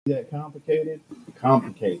that complicated?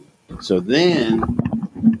 Complicated. So then,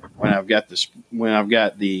 when I've got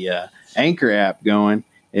the Anchor app going,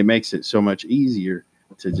 it makes it so much easier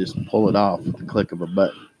to just pull it off with the click of a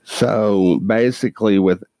button. So basically,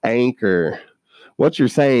 with Anchor, what you're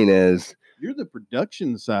saying is you're the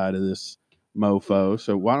production side of this mofo.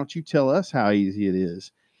 So why don't you tell us how easy it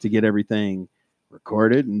is to get everything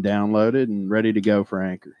recorded and downloaded and ready to go for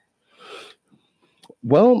Anchor?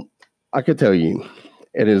 Well, I could tell you,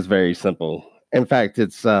 it is very simple. In fact,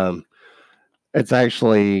 it's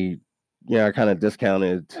actually, I kind of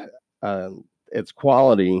discounted its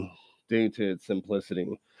quality due to its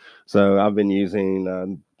simplicity. So I've been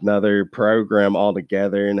using another program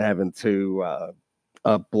altogether and having to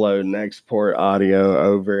upload and export audio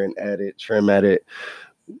over and trim edit.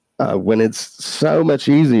 When it's so much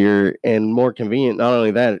easier and more convenient. Not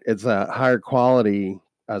only that, it's a higher quality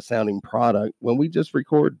sounding product when we just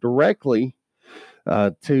record directly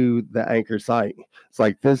to the Anchor site. It's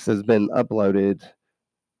like this has been uploaded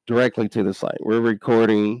directly to the site. We're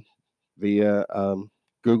recording via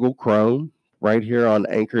Google Chrome right here on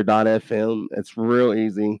Anchor.fm. It's real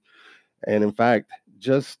easy. And in fact,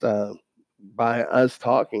 just by us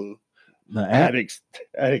talking at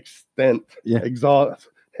extent,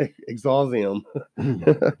 exaustium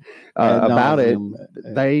about it,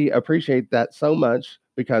 they appreciate that so much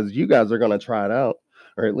because you guys are going to try it out,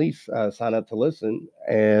 or at least sign up to listen,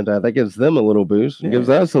 and that gives them a little boost, gives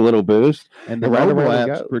us a little boost, and the mobile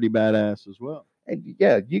app's pretty badass as well. And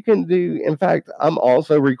yeah, you can do. In fact, I'm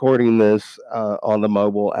also recording this on the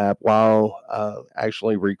mobile app while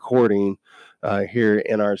actually recording here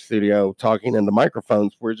in our studio, talking in the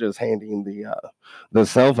microphones. We're just handing the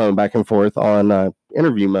cell phone back and forth on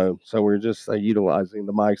interview mode, so we're just utilizing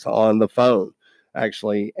the mics on the phone,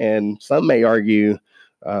 actually. And some may argue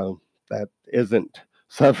that isn't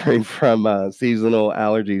suffering from seasonal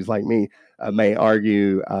allergies like me. May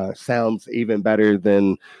argue sounds even better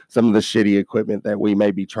than some of the shitty equipment that we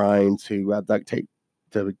may be trying to duct tape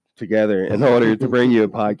together in order to bring you a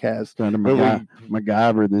podcast. Trying to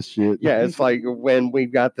MacGyver this shit. Yeah, it's like when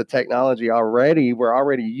we've got the technology already, we're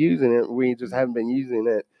already using it. We just haven't been using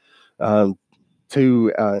it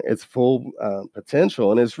to its full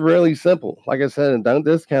potential. And it's really simple. Like I said, and don't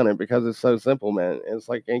discount it because it's so simple, man. It's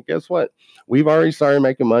like, and guess what? We've already started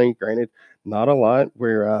making money. Granted, not a lot.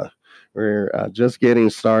 We're just getting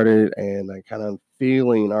started and kind of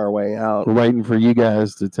feeling our way out. We're waiting for you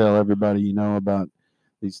guys to tell everybody about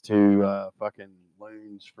these two fucking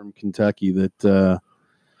loons from Kentucky that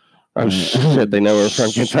shit, they know we're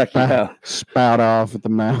from Kentucky now. Spout off at the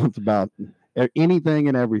mouth about anything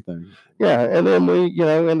and everything. Yeah, and then we,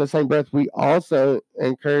 in the same breath, we also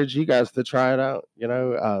encourage you guys to try it out.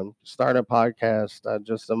 Start a podcast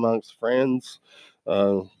just amongst friends.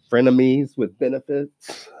 Frenemies with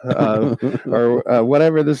benefits, or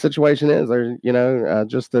whatever the situation is, or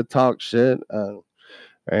just to talk shit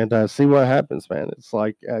and see what happens, man. It's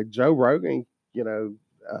like Joe Rogan,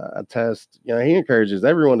 attest. He encourages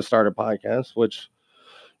everyone to start a podcast, which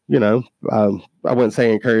I wouldn't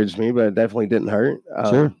say encouraged me, but it definitely didn't hurt.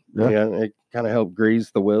 Sure, it kind of helped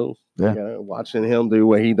grease the wheels. Yeah, watching him do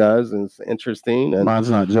what he does is interesting. And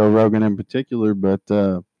mine's not Joe Rogan in particular, but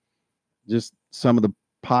just some of the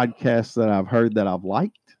podcasts that I've heard that I've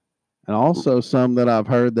liked, and also some that I've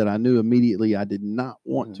heard that I knew immediately I did not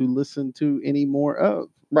want to listen to any more of.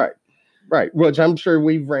 Right. Which I'm sure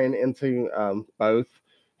we've ran into both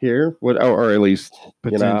here, or at least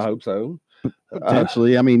I hope so.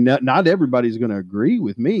 Potentially. I mean, not everybody's going to agree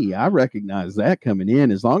with me. I recognize that coming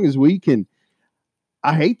in. As long as we can,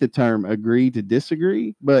 I hate the term agree to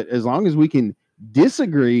disagree, but as long as we can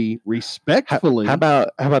disagree respectfully. How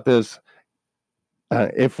about this?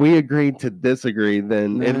 If we agreed to disagree,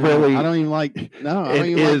 then it really... I don't even like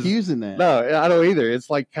using that. No, I don't either. It's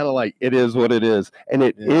like kind of like it is what it is. And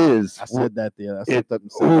it is. I said that the other.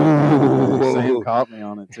 Sam caught me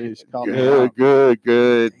on it too. She caught me.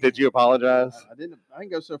 Good. Did you apologize? I didn't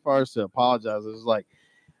go so far as to apologize. It was like,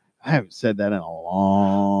 I haven't said that in a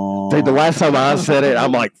long... Dude, the last time I said it,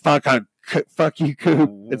 I'm like, fuck you, Coop.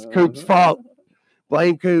 It's Coop's fault.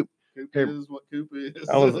 Blame Coop. Coop is what Coop is.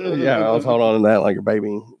 I was holding on to that like a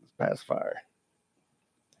baby pacifier.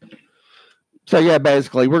 So yeah,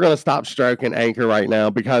 basically, we're going to stop stroking Anchor right now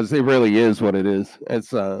because it really is what it is.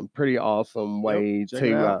 It's a pretty awesome way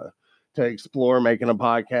to explore making a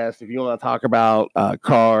podcast. If you want to talk about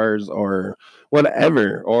cars or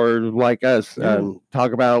whatever, or like us,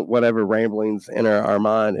 talk about whatever ramblings enter our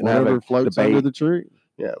mind and whatever floats debate under the tree.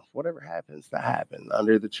 Yeah, whatever happens to happen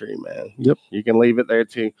under the tree, man. Yep. You can leave it there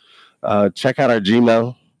too. Check out our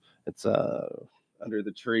Gmail. It's under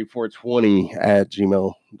the tree 420 at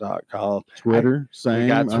gmail.com. Twitter, same. We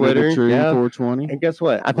got Under Twitter, the tree, yeah. 420. And guess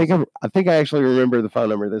what? I think I actually remember the phone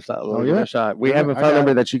number this time. We'll give it a shot. We have a phone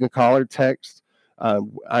number that you can call or text.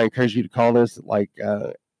 I encourage you to call this like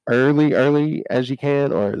early as you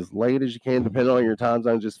can or as late as you can, depending on your time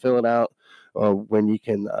zone. Just fill it out when you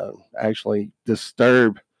can actually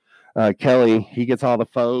disturb Kelly. He gets all the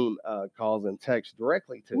phone calls and texts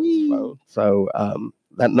directly to his phone. So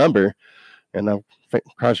that number, and now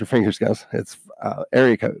cross your fingers, guys. It's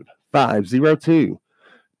area code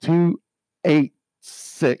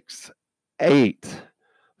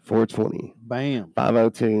 502-286-8420. Bam.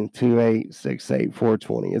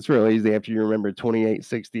 502-286-8420. It's real easy after you remember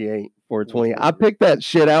 2868-420. I picked that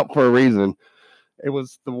shit out for a reason. It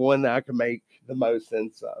was the one that I could make the most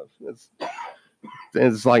sense of.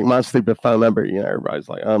 It's like my stupid phone number. You know, everybody's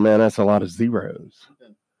like, oh man, that's a lot of zeros.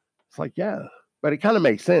 It's like, yeah, but it kind of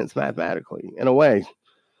makes sense mathematically in a way.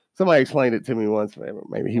 Somebody explained it to me once.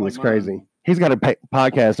 Maybe he was crazy. He's got a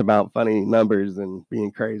podcast about funny numbers and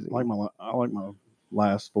being crazy. I like my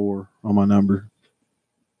last four on my number.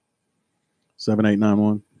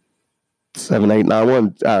 7891.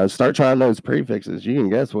 7891. Start trying those prefixes. You can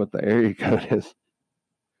guess what the area code is.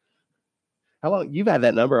 How long? You've had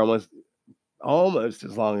that number almost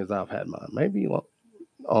as long as I've had mine. Maybe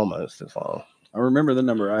almost as long. I remember the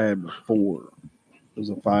number I had before. It was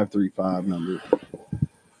a 535 number.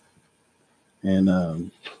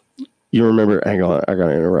 And you remember? Hang on, I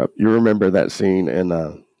gotta interrupt. You remember that scene in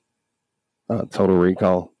Total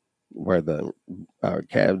Recall where the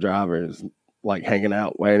cab driver is like hanging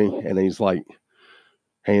out waiting, and he's like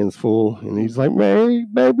hands full, and he's like, "Mary,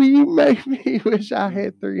 baby, you make me wish I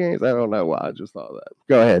had 3 hands." I don't know why I just thought that.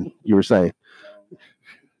 Go ahead. You were saying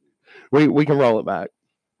we can roll it back.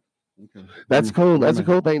 Okay. That's cool. That's a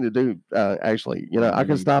cool thing to do. Actually, you know, I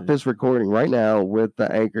can stop this recording right now with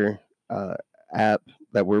the Anchor app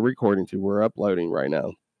that we're recording to. We're uploading right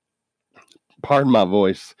now. Pardon my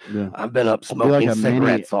voice. Yeah. I've been up smoking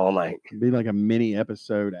cigarettes all night. It'd be like a mini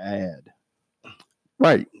episode ad.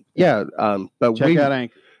 Right. Yeah. But check out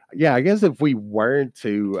Anchor. Yeah, I guess if we were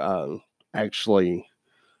to actually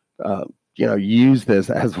use this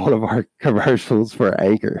as one of our commercials for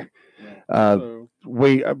Anchor.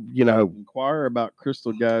 We inquire about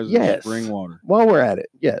Crystal Geyser spring water. While we're at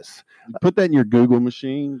it, yes. Put that in your Google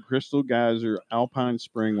machine. Crystal Geyser Alpine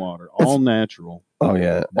spring water, all natural. Oh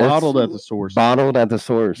yeah, bottled at the source. Bottled at the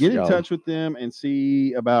source. Get in touch with them and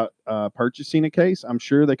see about purchasing a case. I'm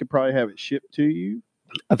sure they could probably have it shipped to you.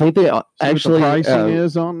 I think they actually what the pricing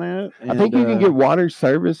is on that. And, I think you can get water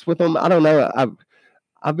service with them. I don't know.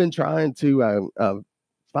 I've been trying to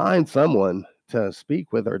find someone to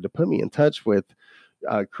speak with or to put me in touch with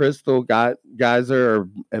Crystal Geyser, or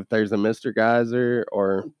if there's a Mr. Geyser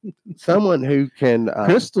or someone who can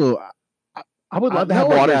Crystal. I would love to have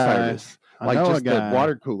water service, like just a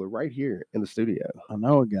water cooler right here in the studio. I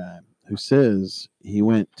know a guy who says he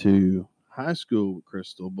went to high school with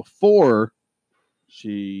Crystal before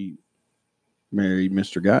she married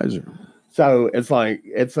Mr. Geyser. So it's like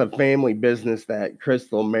it's a family business that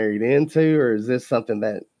Crystal married into, or is this something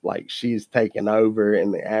that like she's taken over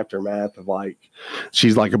in the aftermath of like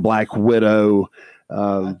she's like a black widow?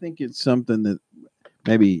 I think it's something that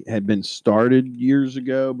maybe had been started years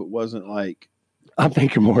ago, but wasn't like. I'm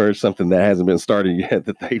thinking more of something that hasn't been started yet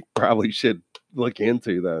that they probably should look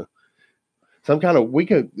into, though. Some kind of, we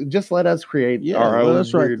could just let us create our own.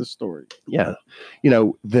 Let's write the story. Yeah. You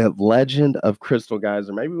know, the legend of Crystal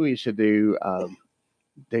Geyser. Maybe we should do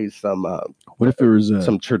some. What if there was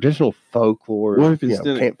some traditional folklore? What if instead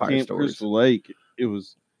of Camp stories? Crystal Lake, it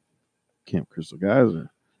was Camp Crystal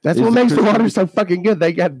Geyser? That's what makes the water so fucking good.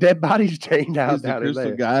 They got dead bodies chained out. Is the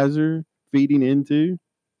Crystal Geyser feeding into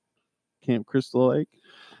Camp Crystal Lake?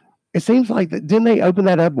 It seems like didn't they open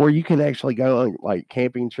that up where you can actually go on like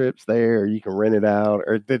camping trips there, or you can rent it out,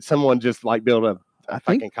 or did someone just like build a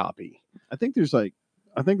fucking copy? I think there's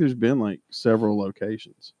been like several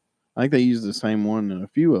locations. I think they use the same one in a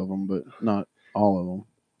few of them, but not all of them.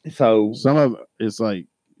 So some of it's like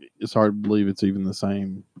it's hard to believe it's even the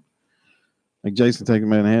same. Like Jason taking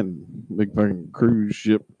Manhattan, big fucking cruise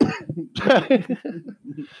ship. But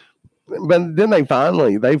then they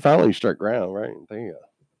finally struck ground, right?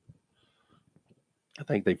 I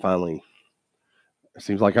think they finally. It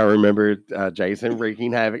seems like I remember Jason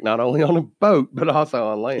wreaking havoc not only on a boat but also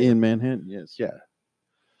on land in Manhattan. Yes, yeah.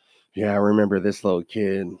 I remember this little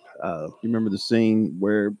kid. You remember the scene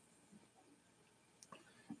where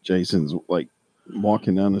Jason's like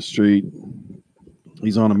walking down the street.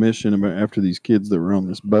 He's on a mission after these kids that were on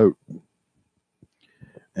this boat,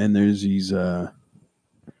 and there's these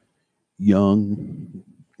young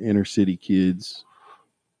inner city kids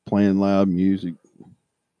playing loud music,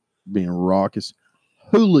 being raucous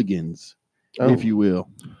hooligans, if you will.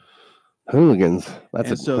 Hooligans. That's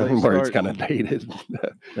And a so they word's start- kind of dated.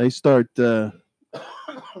 They start. I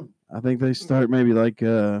think they start maybe like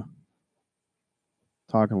talking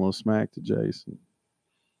a little smack to Jason,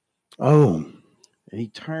 Oh, and he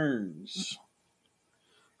turns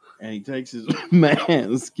and he takes his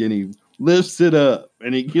mask and he lifts it up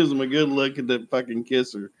and he gives him a good look at that fucking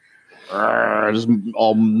kisser, just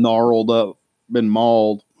all gnarled up, been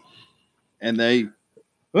mauled, and they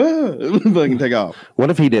fucking take off. what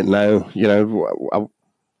if he didn't know? You know,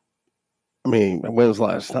 I mean, when was the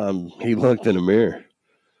last time he looked in a mirror?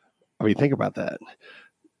 I mean, think about that.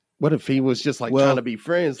 What if he was just like Well, trying to be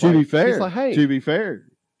friends? To like, be fair, he's like, hey, to be fair,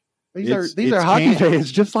 these it's are hockey canon.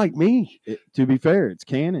 fans just like me. To be fair, it's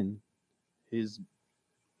canon. His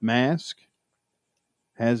mask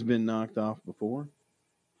has been knocked off before,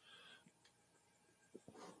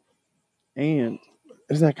 and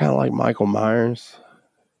Isn't that kind of like Michael Myers?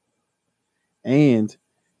 and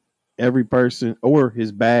every person or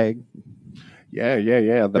his bag. Yeah.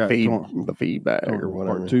 The Got the feed bag or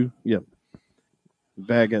whatever. Part 2. Yep. The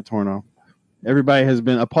bag got torn off. Everybody has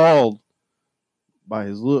been appalled by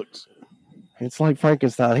his looks. It's like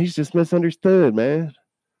Frankenstein. He's just misunderstood, man.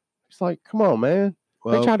 It's like, come on, man.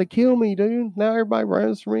 They Well, tried to kill me, dude. Now everybody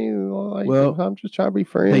runs for me. Like, Well, I'm just trying to be they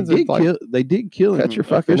friends. did It's like, kill. They did kill him. cut your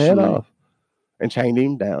fucking head officially. off and chained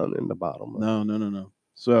him down in the bottom. No.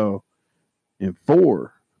 So in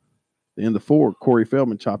 4, the end of 4, Corey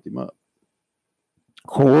Feldman chopped him up.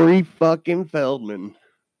 Corey fucking Feldman.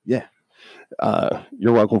 Yeah.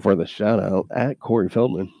 You're welcome for the shout out at Corey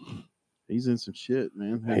Feldman. He's in some shit,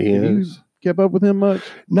 man. He is. You kept up with him much?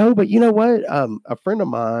 No, but you know what? A friend of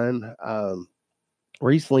mine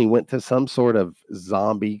recently went to some sort of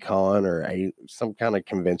zombie con or some kind of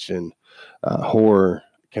convention, horror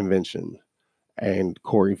convention, and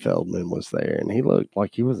Corey Feldman was there, and he looked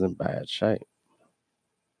like he was in bad shape.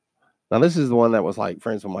 Now, this is the one that was like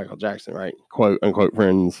friends with Michael Jackson, right? Quote unquote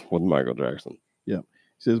friends with Michael Jackson. Yeah. He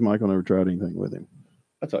says Michael never tried anything with him.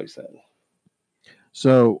 That's what he said.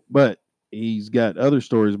 So, but he's got other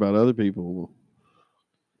stories about other people.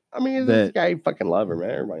 I mean, this guy fucking love her,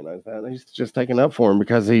 man. Everybody knows that. He's just taking up for him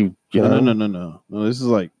because he, you know. No. This is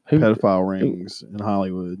like pedophile rings in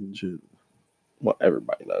Hollywood and shit. Well,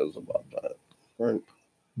 everybody knows about that. Right.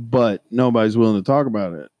 But nobody's willing to talk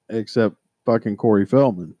about it except fucking Corey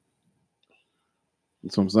Feldman.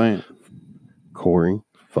 That's what I'm saying. Corey.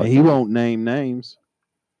 And he won't name names.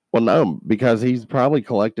 Well, no, because he's probably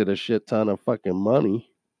collected a shit ton of fucking money.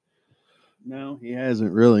 No, he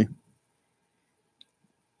hasn't really.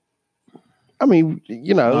 I mean,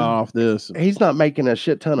 you know, not off this. He's not making a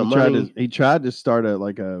shit ton of money. He tried to start a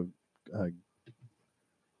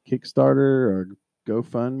Kickstarter or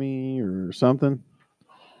GoFundMe or something.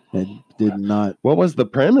 It did not. What was the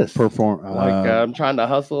premise? Perform I'm trying to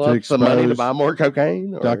hustle up some money to buy more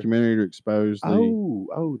cocaine. Documentary to expose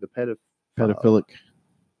the the pedophilic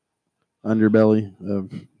underbelly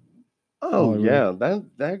of. Oh yeah,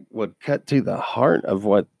 that would cut to the heart of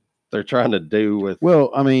what they're trying to do with.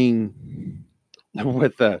 Well, I mean,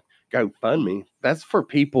 with the GoFundMe, that's for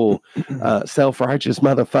people, self-righteous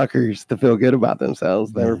motherfuckers to feel good about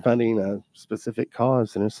themselves. They're funding a specific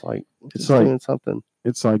cause, and it's like doing something.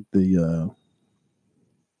 It's like the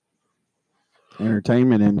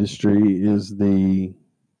entertainment industry is the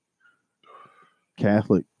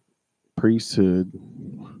Catholic priesthood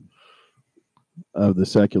of the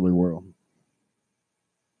secular world.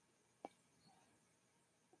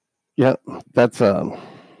 Yeah, that's I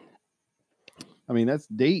mean, that's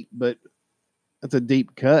deep, but that's a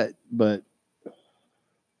deep cut. But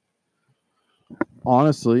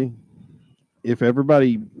honestly, if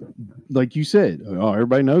everybody, like you said,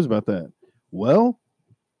 everybody knows about that. Well,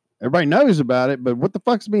 everybody knows about it, but what the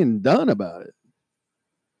fuck's being done about it?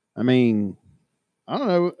 I mean, I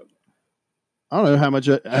don't know how much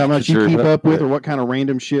you keep up with, or what kind of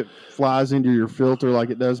random shit flies into your filter like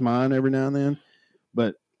it does mine every now and then.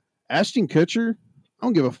 But Ashton Kutcher, I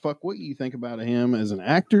don't give a fuck what you think about him as an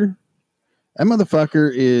actor. That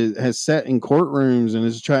motherfucker has sat in courtrooms and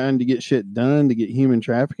is trying to get shit done to get human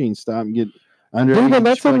trafficking stopped and get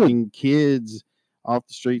underage fucking kids off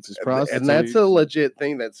the streets as prostitutes. And that's a legit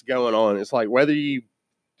thing that's going on. It's like whether you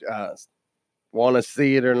want to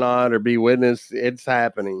see it or not or be witness, it's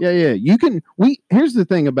happening. Yeah. You can. Here's the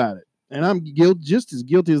thing about it, and I'm just as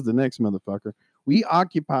guilty as the next motherfucker. We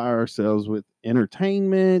occupy ourselves with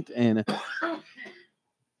entertainment and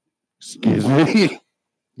excuse me.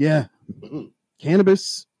 Yeah.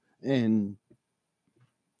 Cannabis and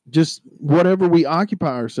just whatever we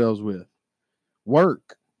occupy ourselves with,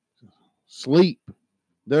 work, sleep.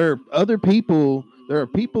 There are other people. There are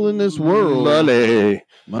people in this world.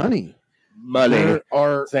 Money. There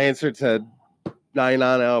are It's the answer to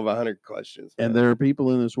 99 out of 100 questions. And there are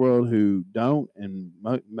people in this world who don't and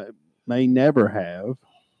may never have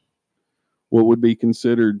what would be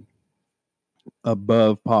considered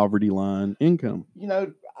above poverty line income. You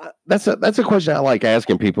know, that's a question I like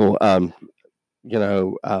asking people. You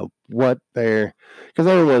know, what they're, because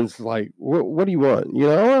everyone's like, what do you want? You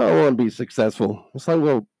know, I want to be successful. It's like,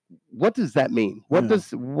 well, what does that mean? What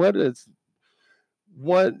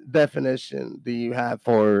definition do you have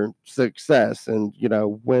for success? And, you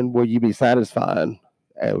know, when will you be satisfied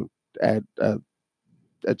at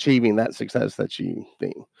achieving that success that you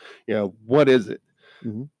think? You know, what is it?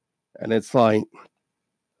 Mm-hmm. And it's like,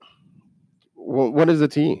 what is it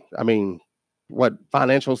to you? I mean, what,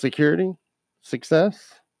 financial security?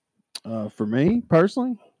 Success? For me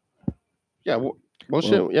personally? Yeah.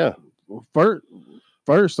 Yeah. Well,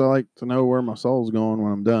 first, I like to know where my soul's going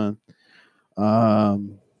when I'm done.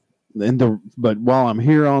 But while I'm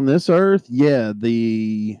here on this earth, yeah,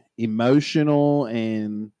 the emotional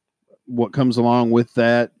and what comes along with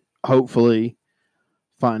that, hopefully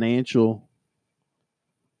financial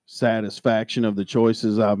satisfaction of the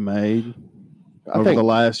choices I've made over the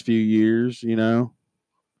last few years. You know,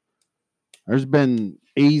 there's been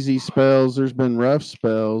easy spells, there's been rough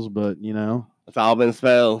spells, but you know, it's all been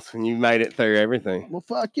spells, and you made it through everything. Well,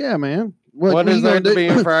 fuck yeah, man. What is there to be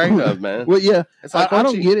afraid of, man? Well, yeah, it's like, I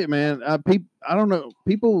don't get it, man. I don't know.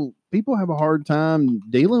 People have a hard time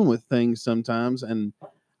dealing with things sometimes, and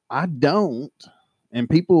I don't. And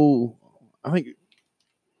people, I think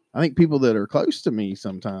people that are close to me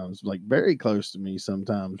sometimes, like very close to me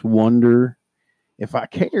sometimes, wonder if I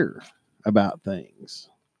care about things.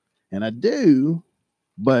 And I do,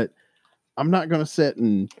 but I'm not going to sit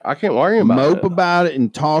and I can't worry about mope about it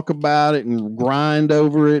and talk about it and grind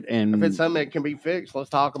over it. And if it's something that can be fixed, let's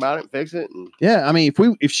talk about it and fix it. Yeah, I mean,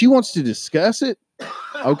 if she wants to discuss it,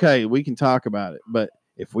 okay, we can talk about it. But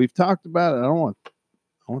if we've talked about it, I want to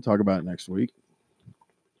talk about it next week.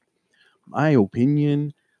 My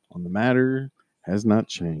opinion on the matter has not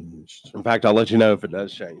changed. In fact, I'll let you know if it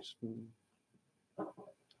does change.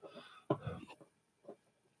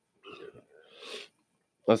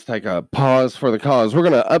 Let's take a pause for the cause. We're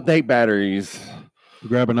going to update batteries.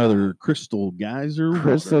 Grab another Crystal Geyser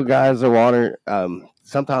water.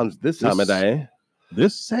 Sometimes this time of day.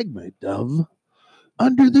 This segment of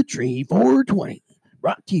Under the Tree 420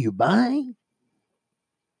 brought to you by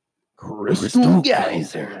Crystal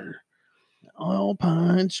Geyser.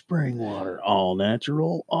 Alpine spring water. All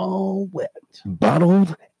natural, all wet.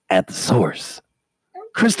 Bottled at the source.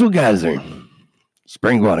 Crystal Geyser.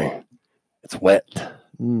 Spring water. It's wet.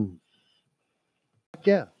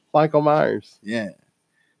 Yeah, Michael Myers. Yeah.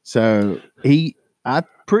 So I'm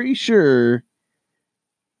pretty sure,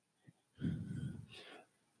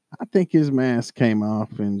 I think his mask came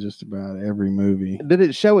off in just about every movie. Did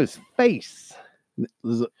it show his face?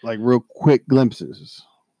 Like real quick glimpses.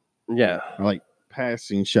 Yeah. Like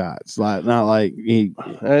passing shots. Like not like he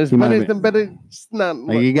but it's not.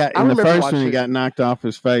 Like he got in the first one, he got knocked off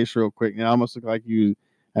his face real quick. And it almost looked like you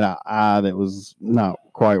had an eye that was not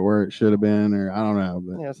quite where it should have been, or I don't know.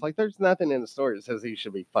 But yeah, it's like there's nothing in the story that says he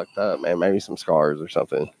should be fucked up, man. Maybe some scars or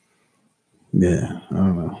something. Yeah, I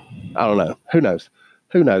don't know. Who knows?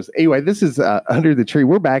 Anyway, this is Under the Tree.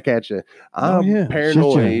 We're back at you. I'm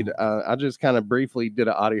paranoid. I just kind of briefly did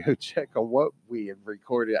an audio check on what we had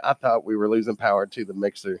recorded. I thought we were losing power to the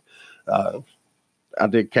mixer. I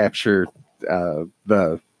did capture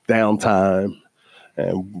the downtime.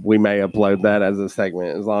 And we may upload that as a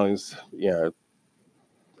segment as long as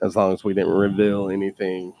we didn't reveal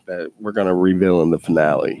anything that we're going to reveal in the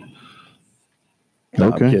finale. No,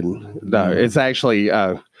 okay. I'm kidding. No, it's actually,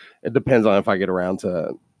 it depends on if I get around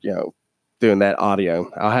to, doing that audio.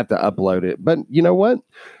 I'll have to upload it. But you know what?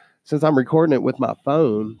 Since I'm recording it with my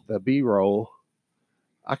phone, the B-roll,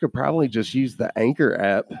 I could probably just use the Anchor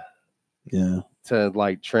app to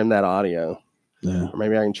like trim that audio. Yeah. Or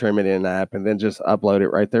maybe I can trim it in an app and then just upload it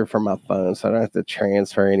right there from my phone. So I don't have to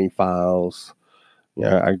transfer any files.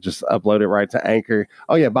 I just upload it right to Anchor.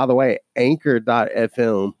 Oh, yeah. By the way,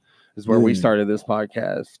 Anchor.fm is where we started this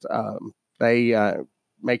podcast. They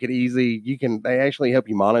make it easy. They actually help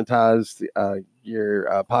you monetize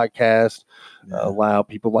your podcast, allow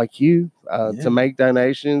people like you to make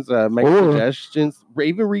donations, make suggestions,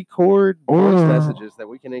 even record voice messages that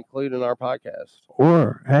we can include in our podcast.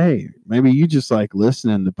 Or, hey, maybe you just like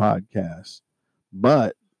listening to podcasts,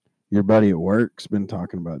 but Your buddy at work's been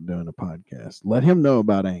talking about doing a podcast. Let him know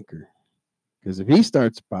about Anchor. Because if he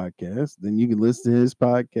starts a podcast, then you can listen to his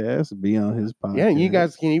podcast and be on his podcast. Yeah, and you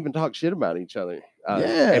guys can even talk shit about each other.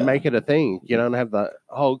 Yeah. And make it a thing. You know, and have the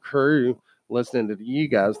whole crew listening to you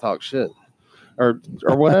guys talk shit. Or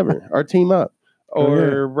whatever. Or team up.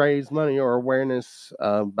 Or raise money or awareness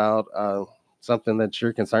about something that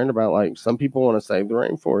you're concerned about. Like some people want to save the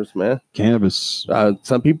rainforest, man. Cannabis.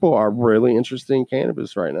 Some people are really interested in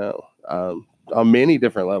cannabis right now on many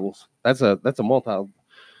different levels. That's a multi.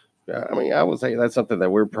 I mean, I would say that's something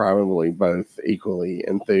that we're probably both equally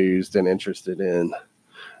enthused and interested in,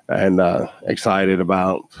 and excited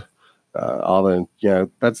about. All the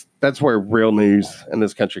that's where real news in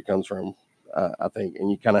this country comes from. I think,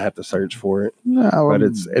 and you kind of have to search for it. No, but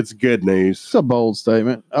it's good news. It's a bold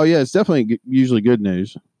statement. Oh yeah, it's definitely usually good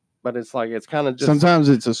news. But it's like it's kind of just sometimes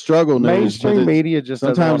it's a struggle news. Mainstream media just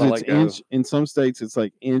sometimes it's inch. In some states, it's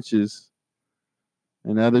like inches.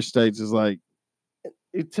 In other states, it's like.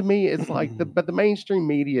 To me, it's like the mainstream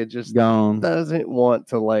media just gone. Doesn't want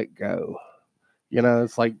to let go. You know,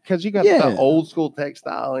 it's like because you got the old school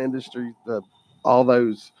textile industry, all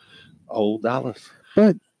those old dollars.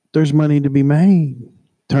 But there's money to be made.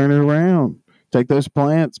 Turn it around. Take those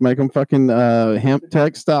plants, make them fucking hemp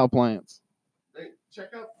textile plants. Hey, check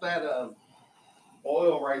out that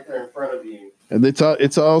oil right there in front of you. And it's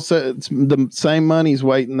the same money's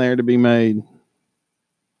waiting there to be made.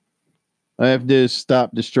 I have to do is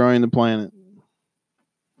stop destroying the planet.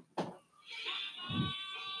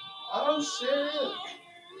 Oh shit!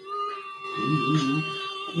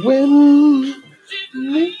 When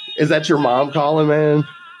is that your mom calling, man?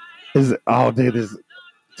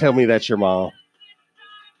 Tell me that's your mom.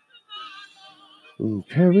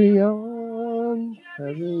 Carry on.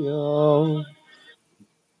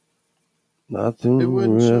 Nothing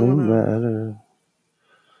really matters.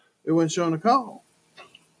 It wasn't showing a call.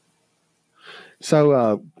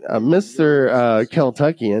 So, Mr.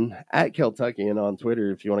 Kentuckian at Kentuckian on Twitter,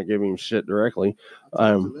 if you want to give him shit directly,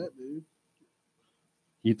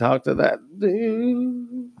 you talk to that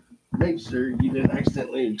dude. Make sure you didn't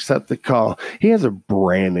accidentally accept the call. He has a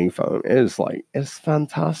brand new phone. It's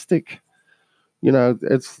fantastic. You know,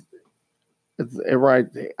 it's right.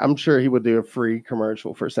 I'm sure he would do a free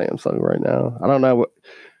commercial for Samsung right now. I don't know what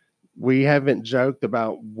we haven't joked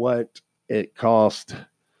about what it cost.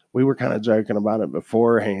 We were kind of joking about it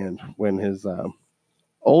beforehand when his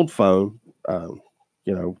old phone, the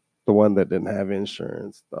one that didn't have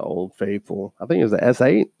insurance, the old faithful, I think it was the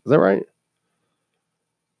S8. Is that right?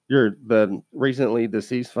 The recently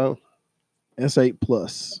deceased phone? S8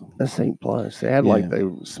 Plus. S8 Plus. It had like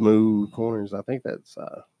the smooth corners. I think that's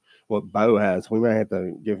what Bo has. We might have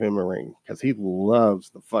to give him a ring because he loves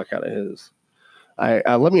the fuck out of his.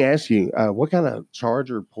 Let me ask you, what kind of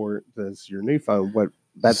charger port does your new phone?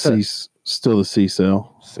 That's still the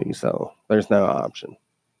C-cell. C-cell. There's no option.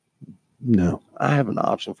 No. I have an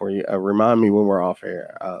option for you. Remind me when we're off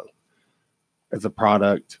here. It's a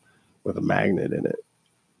product with a magnet in it.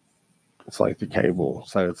 It's like the cable.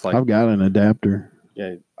 So it's like I've got an adapter.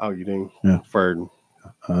 Yeah. Oh, you do? Yeah. For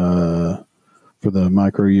the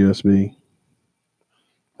micro USB.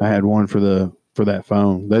 I had one for that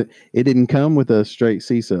phone. But it didn't come with a straight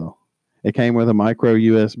C-cell. It came with a micro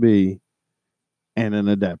USB and an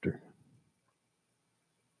adapter.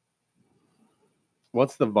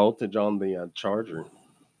 What's the voltage on the charger?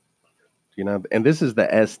 You know, and this is the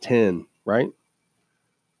S10, right?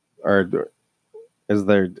 Or is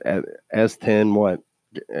there S10 what?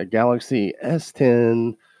 A Galaxy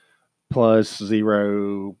S10 plus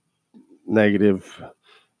 0 negative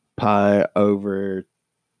pi over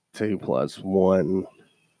 2 plus 1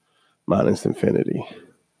 minus infinity.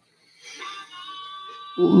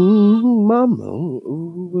 Ooh, mama. Ooh,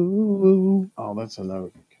 ooh, ooh. Oh, that's a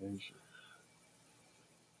notification.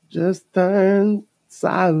 Just turn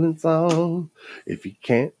silence on. If you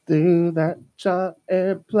can't do that, try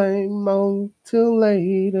airplane mode till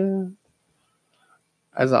later.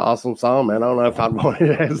 That's an awesome song, man. I don't know if I'd want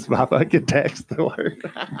it as my fucking text to work.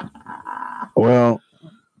 Well,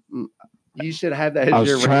 you should have that as I was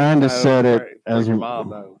your trying to set it as your mom,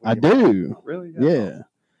 though. I do. Really? Yeah.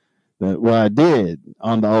 Well, I did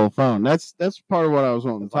on the old phone. That's part of what I was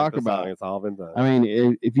wanting to talk about. It's all been done. I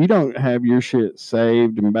mean, if you don't have your shit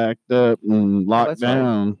saved and backed up and locked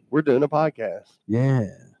down, right. We're doing a podcast. Yeah.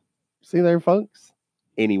 See there, folks?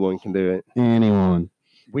 Anyone can do it. Anyone.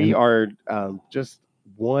 We are just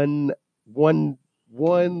one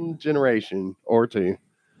generation or two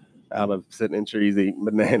out of sitting in trees eating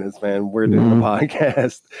bananas, man. We're doing a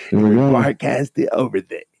podcast. We're podcasting over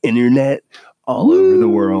the internet all over the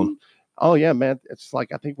world. Oh yeah, man. It's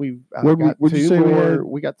like I think we've got What'd you two say we more. had?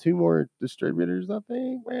 We got two more distributors. I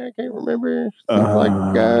think. Man, I can't remember. Seems like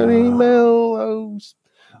we got an email. We're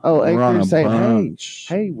on Anchor a saying, bunch.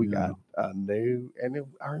 hey, we got a new, and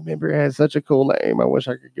I remember it has such a cool name. I wish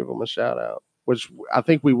I could give them a shout out, which I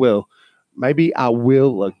think we will. Maybe I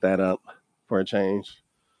will look that up for a change.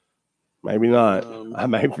 Maybe not. I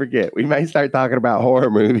may forget. We may start talking about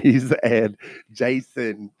horror movies and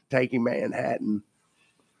Jason taking Manhattan.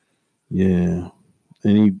 Yeah.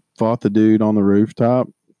 And he fought the dude on the rooftop,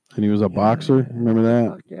 and he was a boxer. Remember that?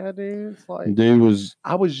 Fuck yeah, dude. It's like, Dude was.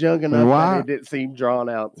 I was young enough why- that it didn't seem drawn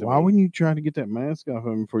out to Why me. wouldn't you try to get that mask off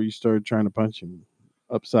of him before you started trying to punch him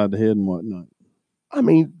upside the head and whatnot? I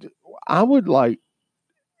mean, I would like,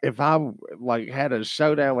 if I like had a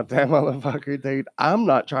showdown with that motherfucker, dude, I'm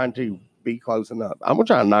not trying to be close enough. I'm gonna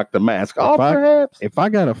try to knock the mask off, perhaps. If I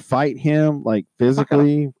gotta fight him like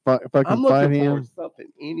physically, if I I'm can looking fight for him, something,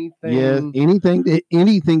 anything. yeah,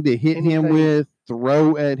 anything to hit him Anything. with,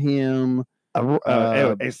 throw at him.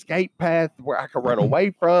 Escape path where I can run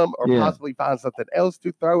away from, or Yeah. possibly find something else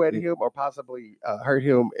to throw at him, or possibly hurt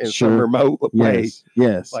him in Sure. some remote way.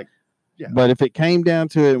 Yes. Like, yeah. But if it came down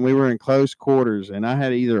to it and we were in close quarters and I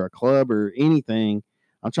had either a club or anything,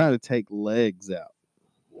 I'm trying to take legs out.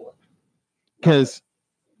 Because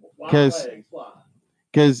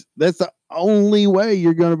that's the only way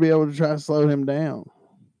you're going to be able to try to slow him down.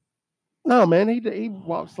 No, man, he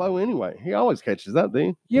walks slow anyway. He always catches up,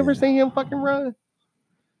 dude. You ever seen him fucking run?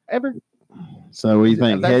 Ever? So what do you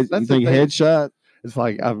think? That's You think the thing. headshot? It's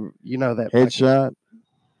like you know that Headshot?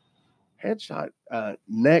 headshot,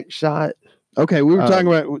 neck shot. Okay, we were talking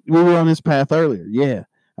about, we were on this path earlier. Yeah,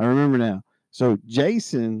 I remember now. So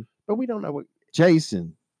Jason, But we don't know what.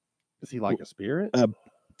 Jason Is he like a spirit?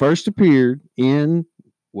 first appeared in,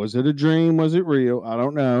 was it a dream? Was it real? I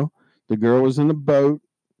don't know. The girl was in the boat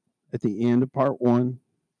at the end of part 1,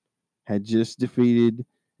 had just defeated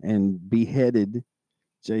and beheaded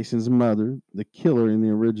Jason's mother, the killer in the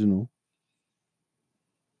original.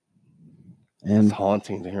 And It's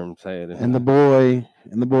haunting to hear him say it. and the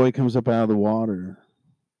boy comes up out of the water.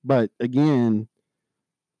 But again,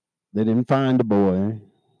 they didn't find the boy.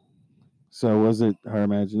 So was it her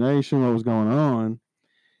imagination? What was going on?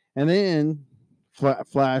 And then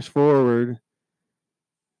flash forward,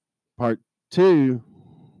 part 2,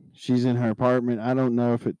 she's in her apartment. I don't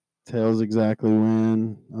know if it tells exactly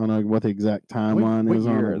when. I don't know what the exact timeline is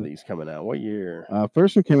What year on are these coming out? What year?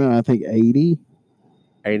 First one came out, I think, 80.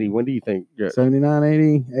 80. When do you think? 79,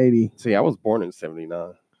 80, 80. See, I was born in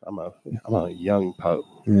 79. I'm a young pope.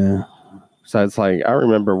 Yeah. So it's like I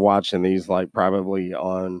remember watching these like probably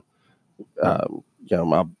on,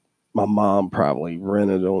 my mom probably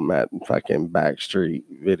rented them at fucking Backstreet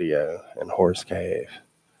Video in Horse Cave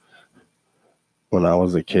when I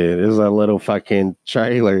was a kid. It was a little fucking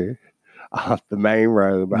trailer off the main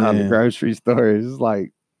road behind the grocery store. It was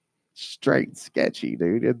like straight sketchy,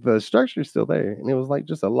 dude. The structure's still there, and it was like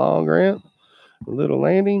just a long ramp, a little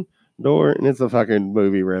landing door, and it's a fucking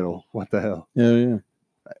movie rental. What the hell? Yeah.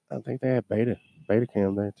 I think they had beta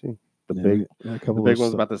cam there too. The Yeah, big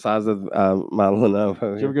one's about the size of my Lenovo.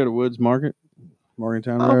 Did you ever go to Woods Market?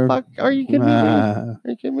 Morgantown Oh Road? fuck! Are you kidding me? Are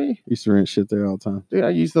you kidding me? Used to rent shit there all the time. Dude, I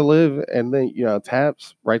used to live, and then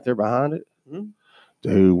Taps right there behind it.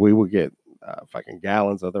 Dude, we would get fucking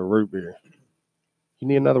gallons of the root beer. You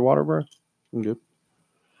need another water, bro? I'm good.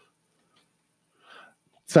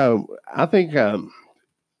 So I think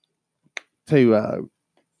to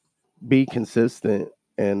be consistent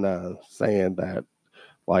and saying that,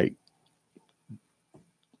 like,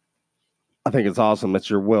 I think it's awesome that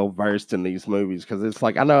you're well versed in these movies, because it's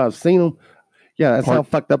like I know I've seen them. Yeah, that's how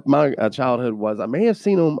fucked up my childhood was. I may have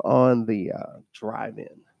seen them on the drive-in.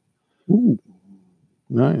 Ooh,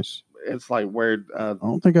 nice. It's like where I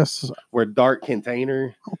don't think I saw. Where Dark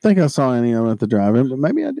Container. I don't think I saw any of them at the drive-in, but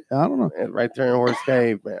maybe I did. I don't know. Right there in Horse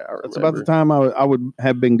Cave, man. That's about the time I would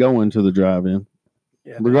have been going to the drive-in.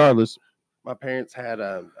 Yeah, regardless. My parents had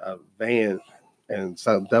a van and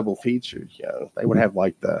some double features. They would have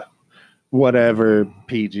like the whatever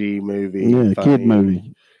PG movie. Yeah, funny, kid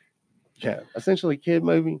movie. Yeah, essentially kid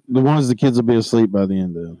movie. The ones the kids will be asleep by the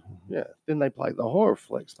end of. Yeah. Then they play the horror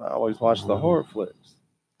flicks. I always watch the horror flicks.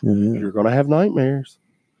 Yeah. You're gonna have nightmares.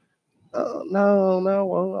 No,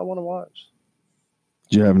 I want to watch.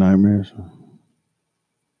 Did you have nightmares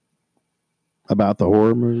about the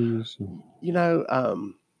horror movies?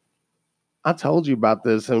 I told you about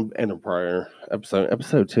this in a prior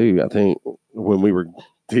episode 2, I think, when we were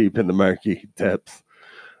deep in the murky depths.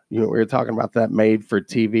 We were talking about that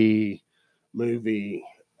made-for-TV movie,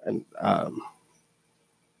 and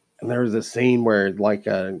there was a scene where like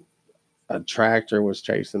a a tractor was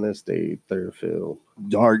chasing this dude through a field.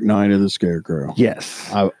 Dark Night of the Scarecrow. Yes.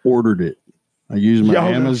 I ordered it. I used my Yo, no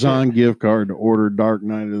Amazon gift card to order Dark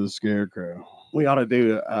Night of the Scarecrow. We ought to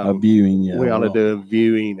do A viewing. Yeah, we ought to do a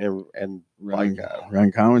viewing and run, like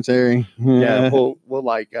run commentary. yeah, we'll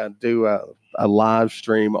like do a live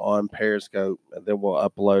stream on Periscope, and then we'll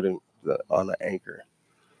upload it on the Anchor.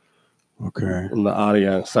 Okay. In the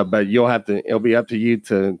audio. So, but it'll be up to you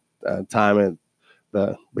to time it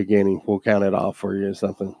the beginning. We'll count it off for you or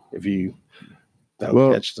something if you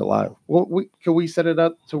don't catch the live. Well, can we set it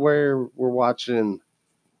up to where we're watching?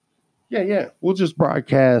 Yeah. We'll just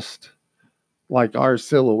broadcast like our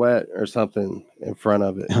silhouette or something in front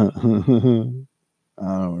of it. I don't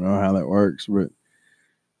know how that works, but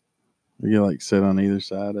we get like sit on either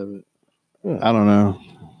side of it. Yeah. I don't know.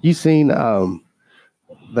 You seen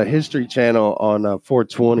the History Channel on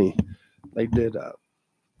 420? They did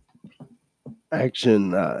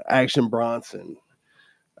Action Bronson.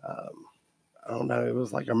 I don't know. It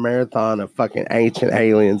was like a marathon of fucking ancient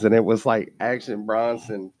aliens, and it was like Action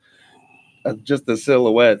Bronson, just the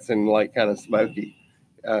silhouettes and like kind of smoky.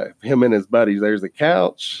 Him and his buddies. There's a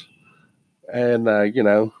couch, and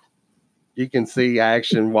you can see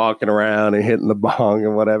Action walking around and hitting the bong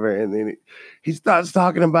and whatever, and then he starts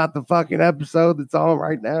talking about the fucking episode that's on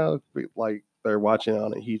right now, like they're watching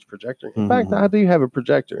on a huge projector. In fact, I do have a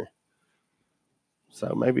projector,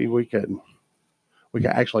 so maybe we could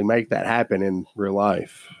actually make that happen in real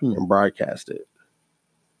life and broadcast it.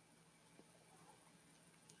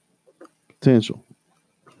 Potential.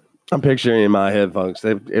 I'm picturing in my head, folks.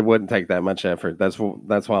 It wouldn't take that much effort. That's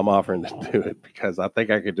why I'm offering to do it, because I think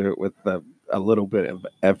I could do it with a little bit of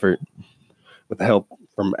effort, with help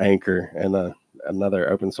from Anchor and another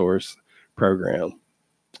open source program.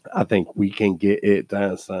 I think we can get it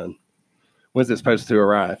done, son. When's it supposed to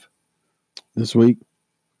arrive? This week.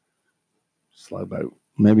 Slow boat.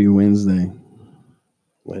 Maybe Wednesday.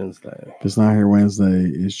 Wednesday. If it's not here Wednesday,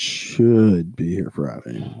 it should be here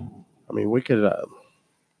Friday. I mean, we could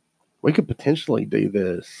potentially do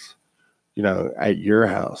this, at your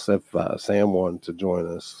house if Sam wanted to join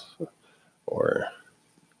us, or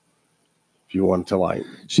if you want to like.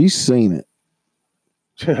 She's seen it.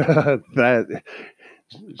 That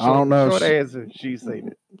I don't know. Short answer. She's seen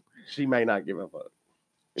it. She may not give a fuck.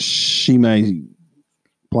 She may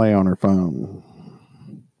play on her phone.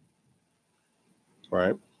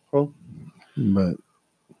 Right. Well, but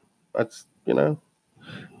that's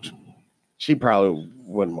she probably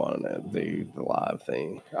wouldn't want to do the live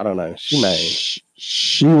thing. I don't know. She may.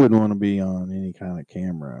 She wouldn't want to be on any kind of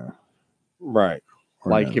camera. Right.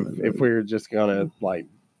 Like if we were just gonna like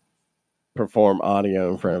perform audio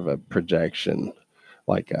in front of a projection,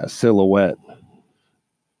 like a silhouette.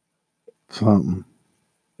 Something.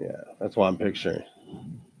 Yeah, that's what I'm picturing.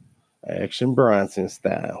 Action Bronson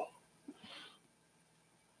style.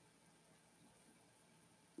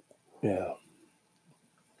 Yeah.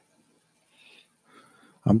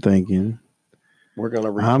 I'm thinking. We're going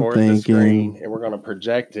to record the screen and we're going to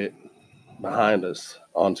project it behind us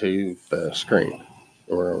onto the screen.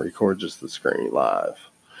 And we're going to record just the screen live.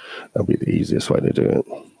 That'll be the easiest way to do it.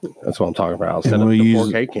 That's what I'm talking about. I'll set up the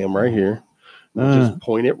 4K cam right here. We'll just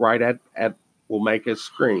point it right at we'll make a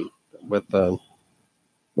screen with a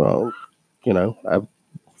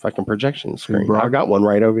fucking projection screen. I've got one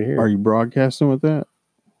right over here. Are you broadcasting with that?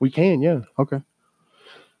 We can, yeah. Okay.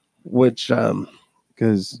 Which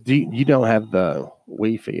because you don't have the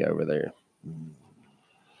Wi-Fi over there,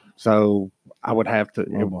 so I would have to.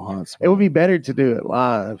 It would be better to do it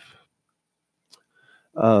live.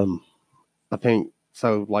 I think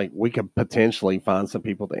so. Like we could potentially find some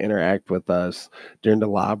people to interact with us during the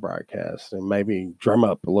live broadcast, and maybe drum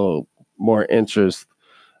up a little more interest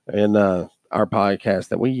in our podcast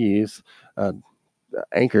that we use,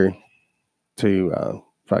 Anchor, to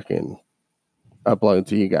fucking upload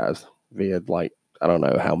to you guys via like. I don't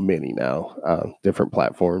know how many now, different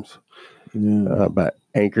platforms. Yeah. But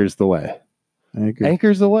Anchor's the way.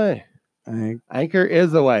 Anchor's the way. Anchor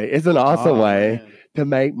is the way. It's an awesome way to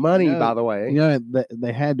make money, by the way.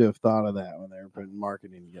 They had to have thought of that when they were putting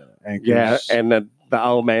marketing together. And the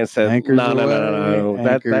old man said, no.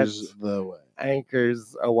 Anchor's the way.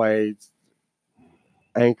 Anchor's a way.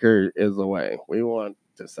 Anchor is the way. We want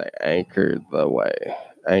to say Anchor the way.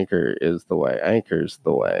 Anchor is the way. Anchor's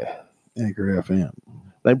the way. Anchor FM.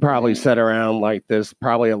 They probably sat around like this,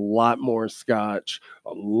 probably a lot more scotch,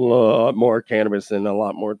 a lot more cannabis, and a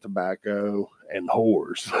lot more tobacco and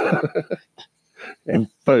whores and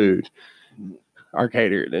food. Our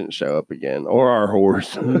caterer didn't show up again, or our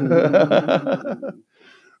whores.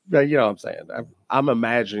 But you know what I'm saying? I'm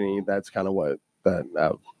imagining that's kind of what that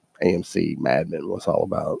AMC Mad Men was all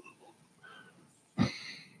about.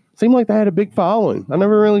 Seemed like they had a big following. I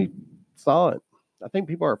never really saw it. I think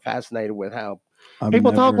people are fascinated with how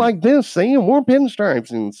people talk like this, saying more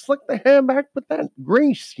pinstripes and slick the hair back with that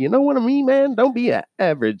grease. You know what I mean, man? Don't be an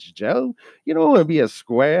average Joe. You don't want to be a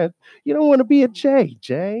square. You don't want to be a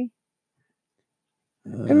Jay.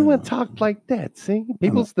 Everyone talked like that. See,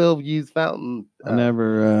 people still use fountain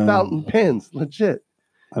pens. Legit.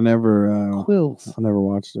 I never quills. I never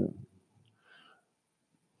watched it.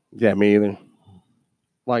 Yeah, me either.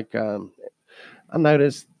 Like, I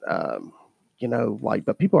noticed,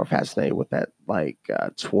 but people are fascinated with that,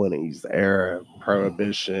 20s era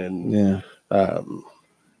prohibition. Yeah.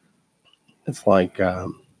 It's like, I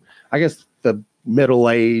guess the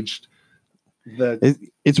middle-aged.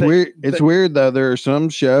 It's weird. It's weird though. There are some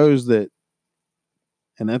shows that,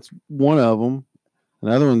 and that's one of them.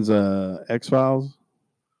 Another one's X-Files.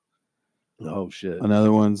 Oh shit.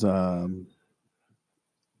 Another one's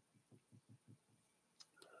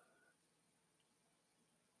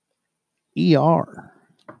ER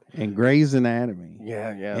and Grey's Anatomy.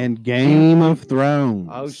 Yeah. And Game of Thrones.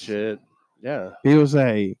 Oh shit. Yeah. People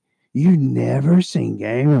say, "You never seen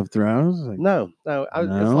Game of Thrones?" Like, no.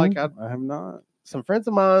 It's like I have not. Some friends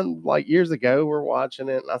of mine, years ago, were watching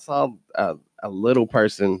it, and I saw a little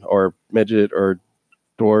person or midget or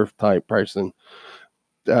dwarf type person.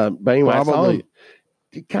 But anyway, I saw him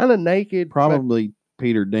kind of naked. Probably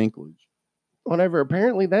Peter Dinklage. Whatever.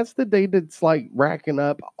 Apparently, that's the dude that's racking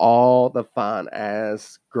up all the fine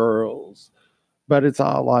ass girls, but it's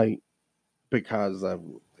all because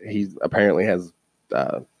he apparently has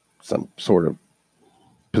some sort of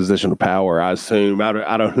position of power. I assume. I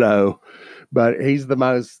don't know, but he's the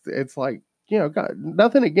most. It's got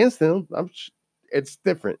nothing against him. It's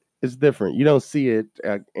different. It's different. You don't see it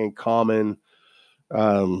in common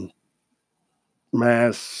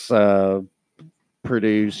mass.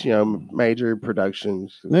 Produce, major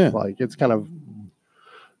productions. It's kind of,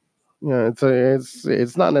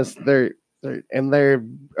 it's not necessarily, they're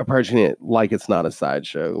approaching it like it's not a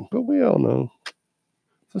sideshow, but we all know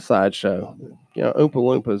it's a sideshow. Oompa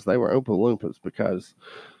Loompas, they were Oompa Loompas because,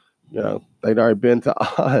 they'd already been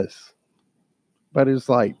to Oz. But it's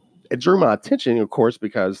it drew my attention, of course,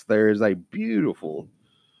 because there is a beautiful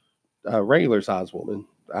regular size woman,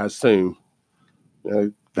 I assume.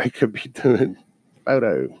 They could be doing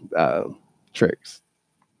photo tricks,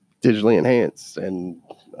 digitally enhanced and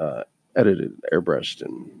edited, airbrushed,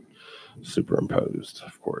 and superimposed,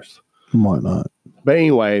 of course. Why not? But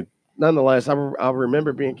anyway, nonetheless, I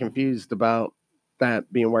remember being confused about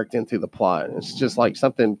that being worked into the plot. It's just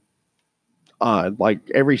something odd.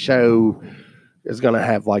 Every show is going to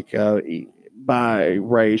have a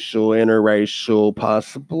biracial, interracial,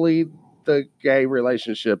 possibly the gay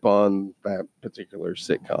relationship on that particular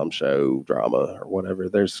sitcom show, drama, or whatever.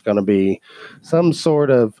 There's going to be some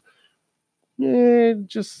sort of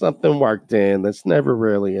just something worked in that's never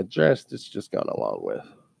really addressed. It's just gone along with.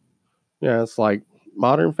 It's like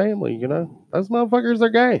Modern Family. Those motherfuckers are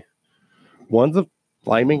gay. One's a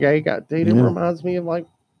flaming gay guy. Dude, it reminds me of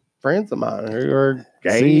friends of mine who are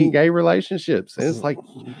gay in gay relationships. And it's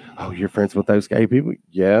oh, you're friends with those gay people?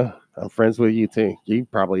 Yeah, I'm friends with you too. You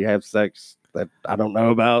probably have sex that I don't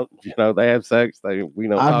know about. They have sex. We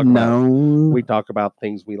don't talk about. We talk about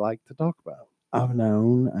things we like to talk about. I've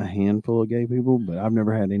known a handful of gay people, but I've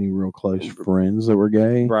never had any real close friends that were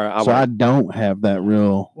gay. Right. I don't have that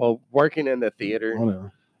real. Well, working in the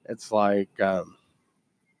theater, it's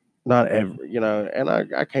not every, and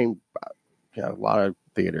I came, a lot of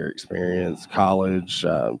theater experience, college,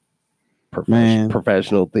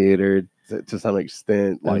 professional theater to some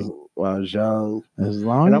extent, when I was young.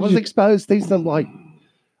 And I was exposed to some, I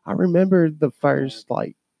remember the first,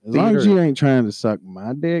 as long as you ain't trying to suck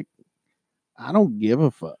my dick, I don't give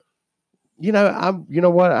a fuck. You know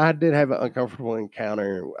what? I did have an uncomfortable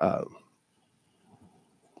encounter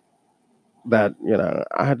that,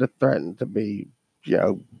 I had to threaten to be,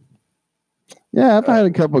 Yeah, I've had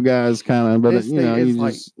a couple guys kind of, but it's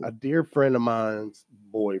a dear friend of mine's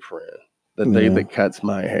boyfriend, the dude that cuts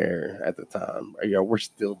my hair at the time. We're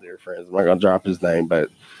still dear friends. I'm not gonna drop his name, but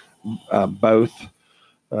both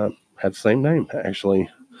have the same name actually.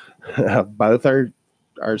 Both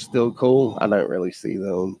are still cool. I don't really see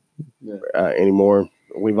them anymore.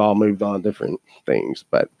 We've all moved on different things,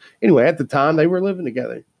 but anyway, at the time they were living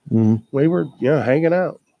together. Mm-hmm. We were hanging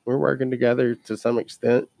out. We're working together to some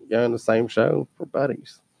extent. In the same show for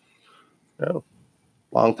buddies,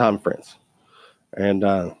 longtime friends, and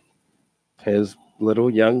his little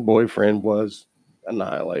young boyfriend was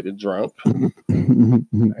annihilated, drunk,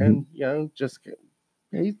 and just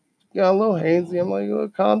he's a little handsy. I'm like, oh,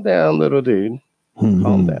 calm down, little dude.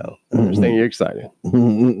 Calm down. I understand you're excited. I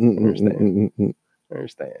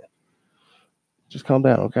understand. Just calm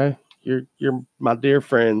down, okay? You're my dear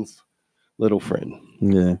friend's little friend.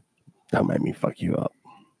 Yeah. Don't make me fuck you up.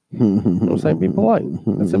 I'm saying be polite.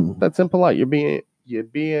 That's impolite. You're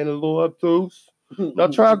being a little obtuse.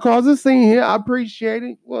 Not trying to cause a scene here. I appreciate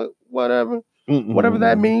it. Whatever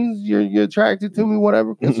that means. You're attracted to me.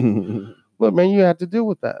 Whatever. Look, man, you have to deal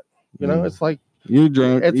with that. You know, it's like you're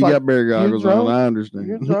drunk. You got bear goggles on. I understand.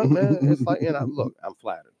 You're drunk, man. It's like, and I'm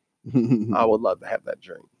flattered. I would love to have that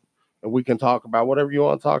drink, and we can talk about whatever you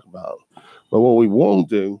want to talk about. But what we won't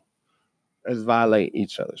do is violate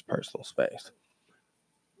each other's personal space.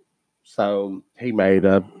 So he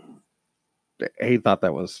thought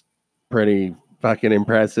that was pretty fucking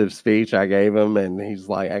impressive speech I gave him, and he's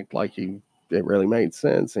like, act like it really made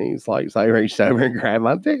sense. And he's like, so I reached over and grabbed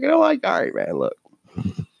my dick, and I'm like, all right, man, look.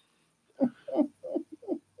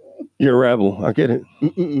 You're a rebel. I get it.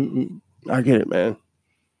 I get it, man.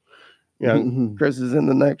 Yeah, Chris is in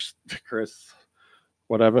the next. Chris,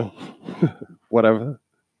 whatever. Whatever.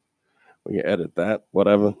 We can edit that.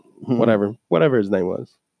 Whatever. Whatever his name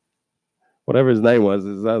was. Whatever his name was,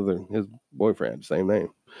 his boyfriend, same name.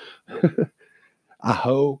 I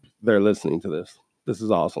hope they're listening to this. This is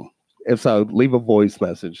awesome. If so, leave a voice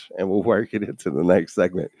message and we'll work it into the next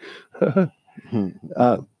segment.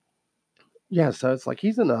 Yeah, so it's like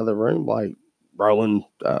he's in the other room, like rolling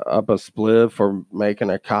up a spliff or making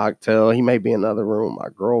a cocktail. He may be in another room with my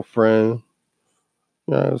girlfriend.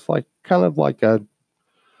 You know, it's like kind of like a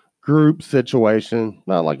group situation,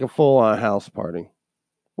 not like a full-on house party.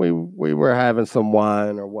 We were having some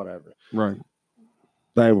wine or whatever. Right.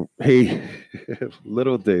 He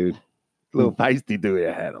little dude, little feisty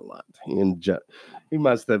dude, had a lot. He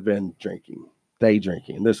must have been day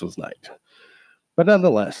drinking. This was night. But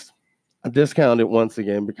nonetheless, I discounted once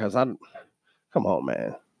again because come on,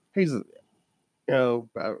 man. He's,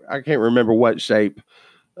 I can't remember what shape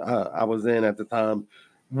I was in at the time.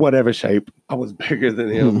 Whatever shape, I was bigger than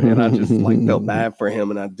him, and I just felt bad for him,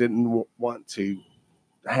 and I didn't want to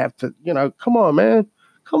have to, come on, man.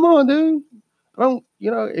 Come on, dude. I don't,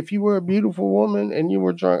 if you were a beautiful woman and you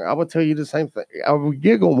were drunk, I would tell you the same thing. I would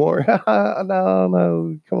giggle more.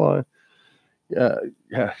 No, come on.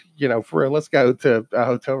 Yeah, for real, let's go to a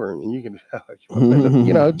hotel room and you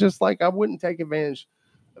can, just like I wouldn't take advantage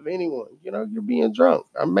of anyone. You're being drunk.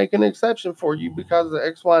 I'm making an exception for you because of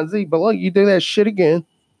X, Y, and Z. But look, you do that shit again,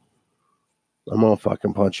 I'm gonna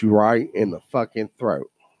fucking punch you right in the fucking throat.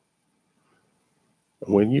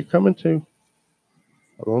 And when you're coming to,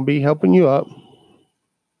 I'm gonna be helping you up.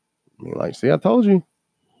 I mean, like, see, I told you.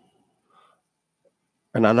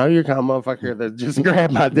 And I know you're kind of motherfucker that just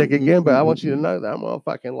grabbed my dick again, but I want you to know that I'm gonna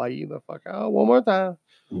fucking lay you the fuck out one more time.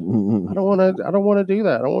 I don't want to do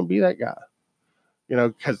that. I don't want to be that guy.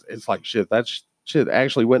 Because it's like shit. That shit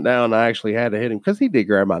actually went down. I actually had to hit him because he did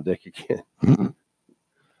grab my dick again.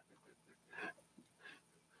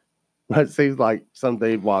 But it seems like some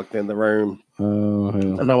dude walked in the room,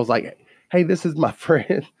 and I was like, "Hey, this is my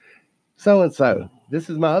friend, so and so. This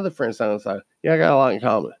is my other friend, so and so. Yeah, I got a lot in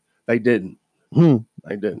common." They didn't.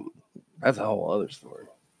 They didn't. That's a whole other story.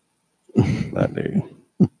 That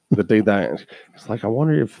dude. The dude that it's like, I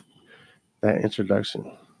wonder if that introduction.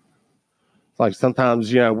 It's like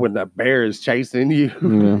sometimes, when the bear is chasing you,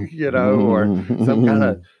 or some kind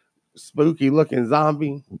of spooky looking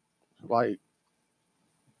zombie, like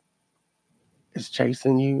is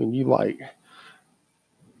chasing you and you like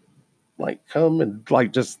come and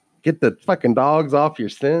just get the fucking dogs off your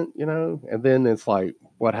scent, and then it's like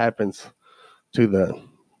what happens to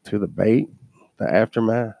the bait, the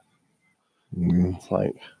aftermath. It's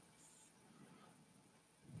like,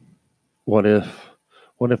 what if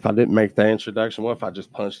I didn't make that introduction? What if I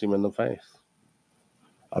just punched him in the face?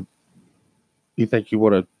 You think you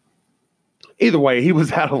would have? Either way, he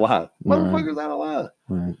was out of line. Right. Motherfucker's out of line.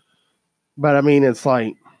 Right. But I mean, it's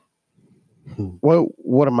like,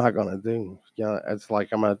 what am I gonna do? It's like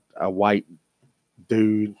I'm a white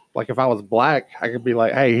dude. Like if I was black, I could be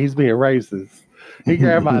like, hey, he's being racist. He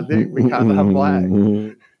grabbed my dick because I'm black.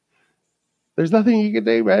 There's nothing you can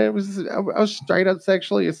do, man. I was straight up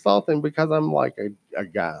sexually assaulting because I'm like a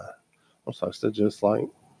guy. I'm supposed to just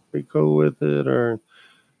be cool with it, or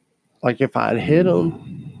like if I'd hit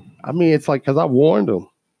him. I mean, it's like because I warned him.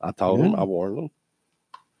 I told him. I warned him.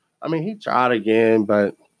 I mean, he tried again,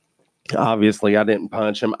 but obviously I didn't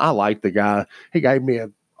punch him. I liked the guy. He gave me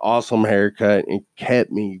an awesome haircut and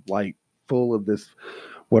kept me full of this.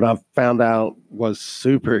 What I found out was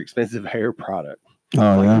super expensive hair product.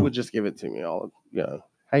 Oh, yeah. He would just give it to me all,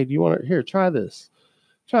 hey, do you want to, here, try this.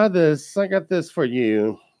 Try this. I got this for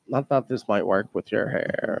you. I thought this might work with your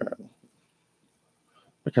hair.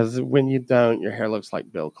 Because when you don't, your hair looks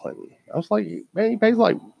like Bill Clinton. I was like, man, he pays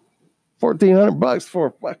like $1,400 for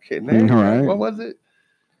a fucking hair. Right. What was it?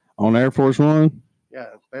 On Air Force One?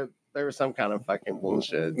 Yeah, there was some kind of fucking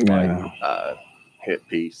bullshit, Yeah. like hit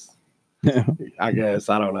piece. I guess.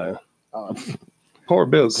 I don't know. Poor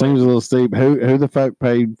Bill Clinton. Seems a little steep. Who the fuck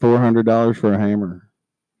paid $400 for a hammer?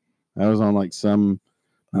 That was on like some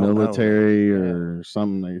military or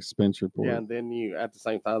some expense report. Yeah, and then you, at the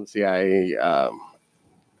same time, the CIA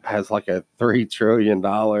has like a $3 trillion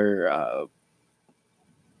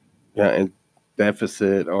in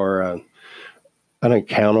deficit or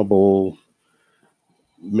unaccountable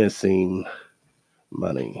missing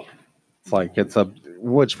money. It's like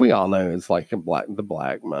which we all know is like the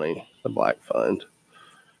black money, the black fund.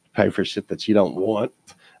 Pay for shit that you don't want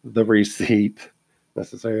the receipt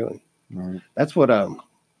necessarily. Right. That's what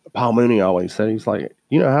Paul Mooney always said. He's like,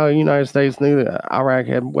 you know how the United States knew that Iraq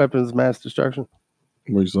had weapons of mass destruction?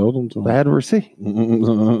 We sold them to them. They had a receipt.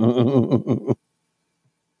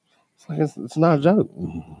 It's like it's not a joke.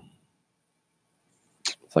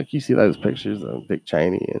 It's like you see those pictures of Dick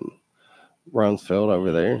Cheney and Rumsfeld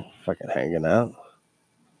over there fucking hanging out.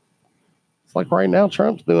 It's like right now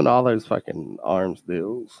Trump's doing all those fucking arms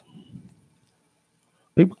deals.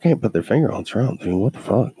 People can't put their finger on Trump, dude. What the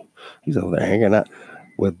fuck? He's over there hanging out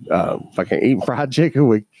with fucking eating fried chicken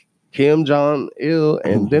with Kim Jong-il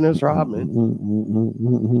and Dennis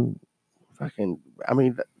Rodman. Fucking, I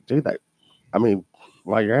mean, dude,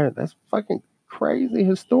 while you're at it, that's fucking crazy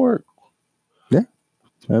historic. Yeah,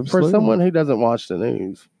 absolutely. For someone who doesn't watch the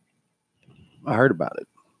news, I heard about it.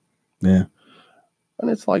 Yeah. And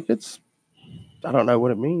it's like, I don't know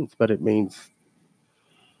what it means, but it means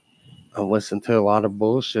I listen to a lot of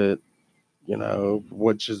bullshit,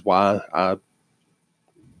 which is why I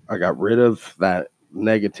got rid of that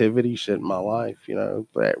negativity shit in my life,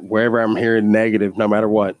 but wherever I'm hearing negative, no matter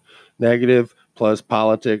what, negative plus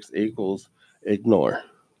politics equals ignore.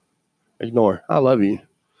 I love you,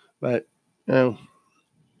 but I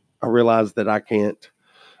realize that I can't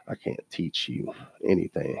teach you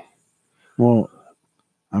anything. Well,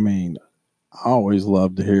 I mean, I always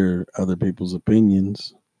love to hear other people's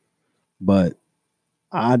opinions, but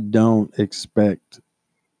I don't expect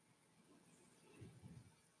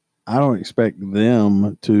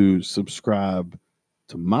them to subscribe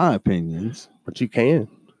to my opinions. But you can.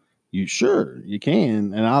 You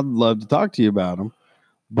can, and I'd love to talk to you about them.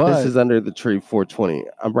 But this is Under the Tree 420.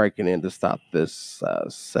 I'm breaking in to stop this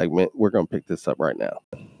segment. We're going to pick this up right now.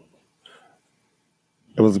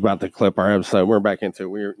 It was about to clip our episode. We're back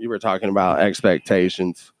into it. You were talking about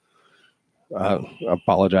expectations. I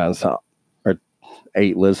apologize to our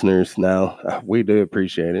 8 listeners now. We do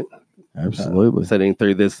appreciate it. Absolutely. Sitting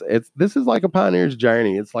through this. This is like a pioneer's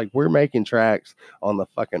journey. It's like we're making tracks on the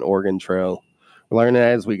fucking Oregon Trail. We're learning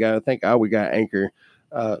as we go. Thank God we got Anchor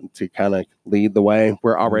to kind of lead the way.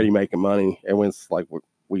 We're already making money. And it's like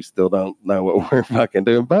we still don't know what we're fucking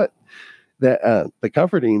doing. But the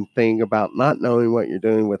comforting thing about not knowing what you're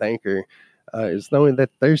doing with Anchor is knowing that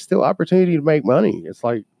there's still opportunity to make money. It's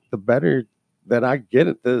like the better that I get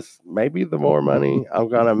at this, maybe the more money I'm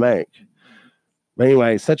going to make. But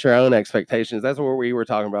anyway, set your own expectations. That's what we were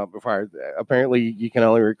talking about before. Apparently, you can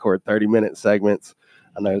only record 30-minute segments.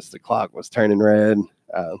 I noticed the clock was turning red.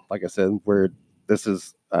 Like I said, this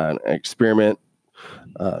is an experiment,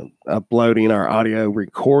 uploading our audio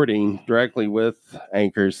recording directly with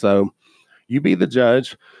Anchor. So you be the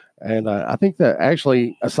judge. And I think that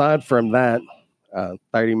actually, aside from that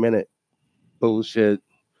 30-minute bullshit,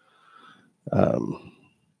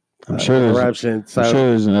 I'm sure interruption. I'm sure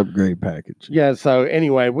there's an upgrade package. Yeah. So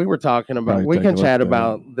anyway, we were talking about. Probably we take can a look chat at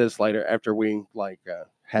about this later after we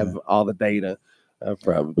have all the data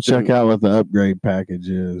from. We'll check out what the upgrade package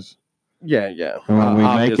is. Yeah.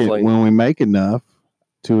 When we make enough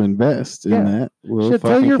to invest in that, we'll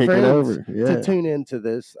tell your kick friends it over. to tune into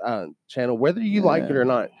this channel, whether you like it or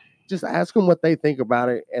not. Just ask them what they think about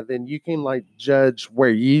it, and then you can judge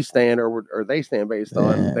where you stand or they stand based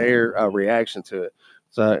on their reaction to it.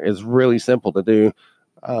 So it's really simple to do.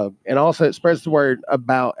 And also it spreads the word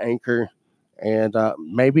about Anchor. And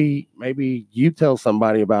maybe you tell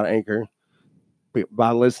somebody about Anchor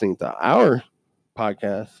by listening to our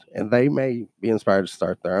podcast, and they may be inspired to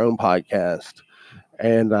start their own podcast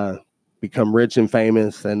and become rich and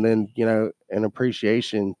famous. And then,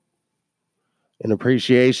 an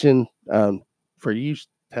appreciation for you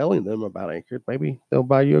telling them about Anchor. Maybe they'll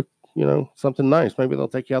buy you something nice. Maybe they'll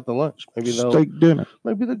take you out to lunch. Maybe steak dinner.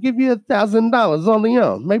 Maybe they'll give you $1,000 on the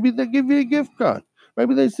own. Maybe they'll give you a gift card.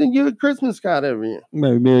 Maybe they send you a Christmas card every year.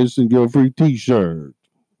 Maybe I send you a free T-shirt.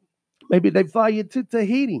 Maybe they fly you to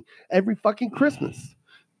Tahiti every fucking Christmas.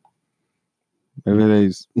 Maybe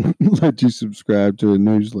they let you subscribe to a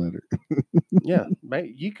newsletter. Yeah,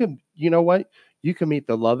 you can. You know what? You can meet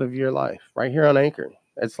the love of your life right here on Anchor.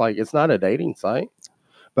 It's like it's not a dating site,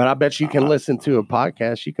 but I bet you can listen to a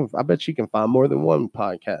podcast. I bet you can find more than one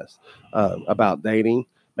podcast about dating.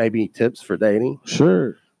 Maybe tips for dating.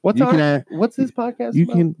 Sure. What's this podcast? You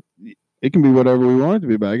about? can. It can be whatever we want it to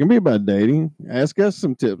be about. It can be about dating. Ask us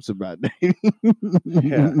some tips about dating.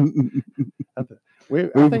 Yeah. We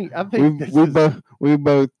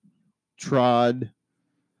both trod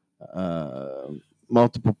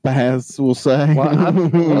multiple paths. We'll say.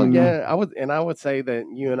 I would say that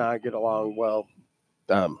you and I get along well,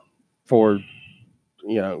 for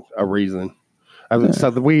a reason.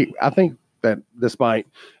 I think that despite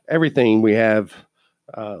everything we have,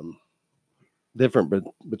 different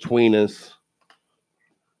between us,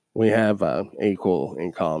 we have equal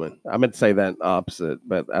in common. I meant to say that opposite,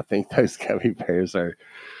 but I think those gummy bears are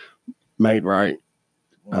made right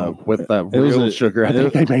with real sugar. I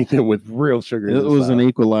think they made them with real sugar. It was an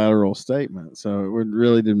equilateral statement, so it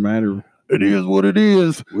really didn't matter. It is what it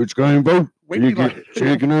is. Which game vote? We need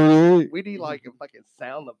chicken or egg? We need like a fucking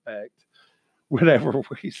sound effect whenever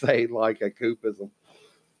we say like a Coopism.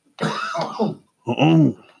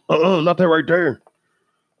 Not that right there.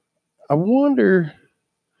 I wonder.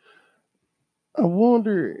 Dude,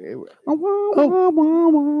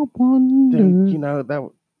 that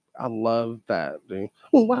I love that, dude.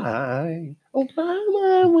 Why?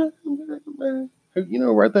 You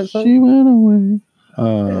know, write that song. She went away,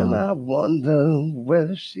 and I wonder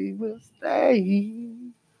whether she will stay.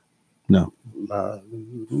 No.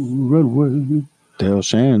 Runaway. Dale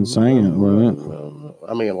Shannon sang it, wasn't it?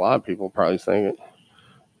 I mean, a lot of people probably sang it.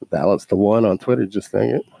 Dallas the One on Twitter just sang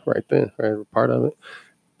it right there, right, part of it.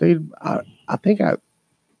 Dude, I think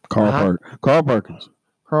Carl Perkins.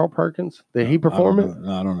 Carl Perkins. Did he perform it?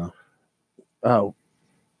 I don't know. Oh,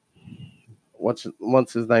 what's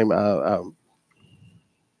his name?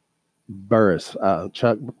 Burris.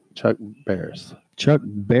 Chuck Barris. Chuck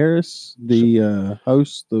Barris, the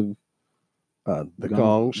host of the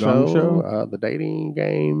Gong Show, the dating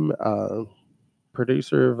game,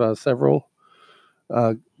 producer of several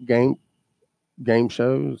game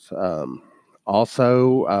shows.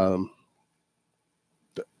 Also,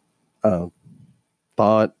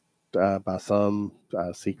 thought by some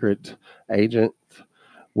secret agent,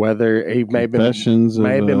 whether he may have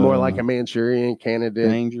been more like a Manchurian Candidate.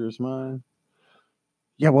 Dangerous Mind.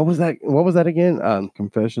 Yeah, what was that? What was that again?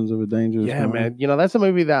 Confessions of a Dangerous Mind. Yeah, man. You know, that's a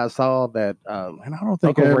movie that I saw that. And I don't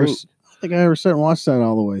think I ever sat and watched that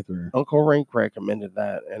all the way through. Uncle Rink recommended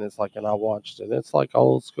that, and it's like, and I watched it. It's like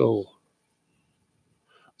old school.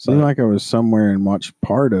 Seemed like I was somewhere and watched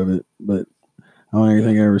part of it, but I don't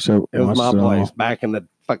think I ever saw it. It was my place back in the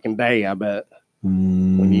fucking day, I bet.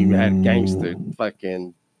 When you had gangster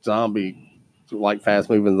fucking zombie, like fast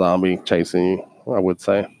moving zombie chasing you, I would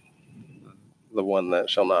say. The one that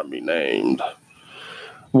shall not be named.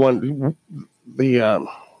 The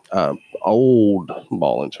old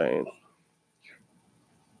Ball and Chain.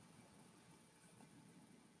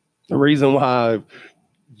 The reason why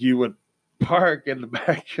you would park in the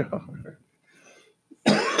backyard.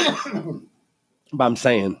 But I'm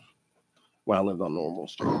saying, when I lived on Normal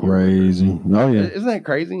Street. Crazy. Oh, yeah. Isn't that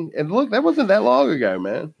crazy? And look, that wasn't that long ago,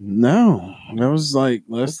 man. No. That was like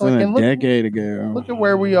less than a decade ago. Look at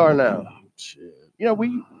where we are now. Shit. You know,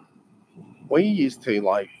 we used to,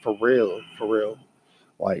 like, for real,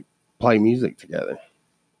 like, play music together.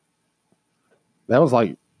 That was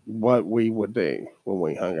like what we would do when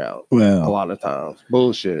we hung out. Well, a lot of times.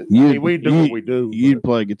 Bullshit. We do what we do. You'd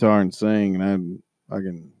play guitar and sing, and I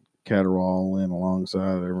can caterwaul in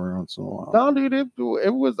alongside every once in a while. No, dude,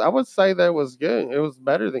 it was, I would say that was good. It was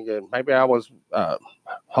better than good. Maybe I was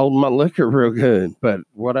holding my liquor real good, but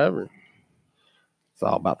whatever. It's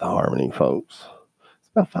all about the harmony, folks. It's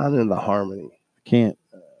about finding the harmony.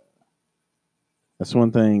 That's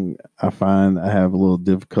one thing I find I have a little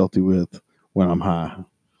difficulty with when I'm high.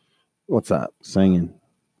 What's that? Singing?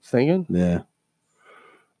 Yeah.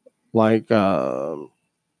 Like,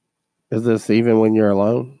 is this even when you're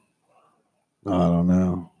alone? I don't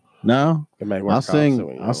know. No, I'll sing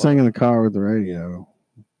in the car with the radio.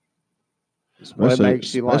 Especially, what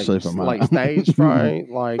makes you like stage fright,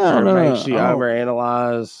 like, or makes you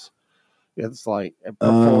overanalyze. It's like a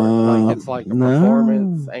performance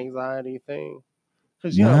anxiety thing.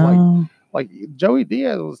 Because like Joey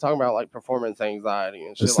Diaz was talking about like performance anxiety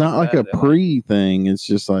and shit. It's not like a pre thing. It's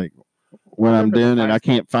just like when I'm remember the doing it, I first-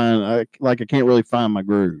 can't find I can't really find my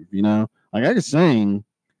groove. You know, like I can sing,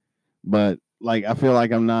 but like I feel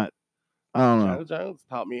like I'm not. I don't know. Joe Jones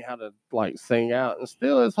taught me how to like sing out, and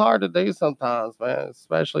still it's hard to do sometimes, man.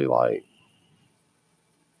 Especially like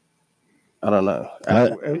I don't know.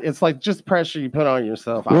 It's like just pressure you put on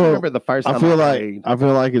yourself. I Well, remember the first time I feel like played. I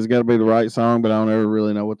feel like it's got to be the right song, but I don't ever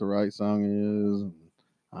really know what the right song is.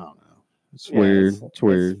 I don't know. It's weird. It's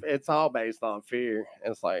weird. It's all based on fear.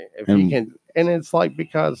 It's like if And- you can, and it's like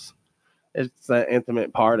because it's an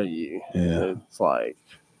intimate part of you. Yeah. It's like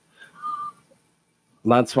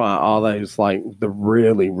that's why all those like the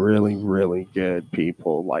really, really, really good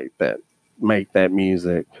people like that make that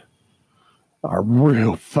music are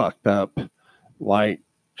real fucked up, like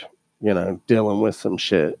dealing with some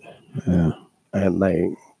shit, Yeah. and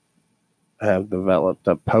they have developed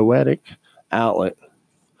a poetic outlet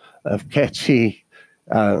of catchy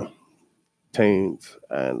tunes,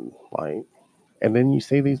 and then you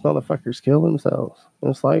see these motherfuckers kill themselves. And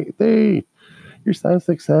it's like, dude, you're so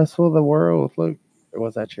successful in the world. Look, it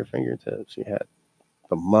was at your fingertips. You had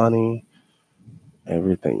the money,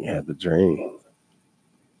 everything. You had the dream.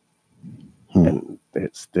 And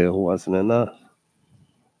it still wasn't enough.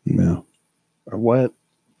 Yeah. Or what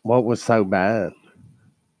was so bad?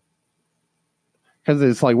 Because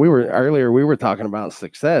it's like we were talking about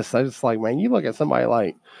success. I just like, man, you look at somebody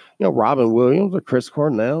like, Robin Williams or Chris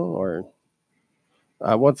Cornell or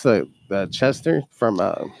what's the Chester from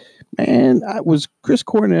Man, was Chris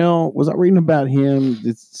Cornell. Was I reading about him?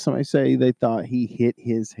 Did somebody say they thought he hit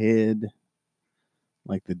his head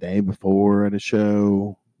like the day before at a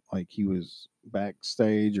show? Like he was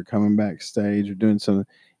backstage or coming backstage or doing something,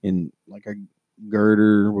 and like a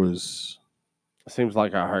girder was. Seems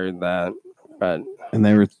like I heard that, but and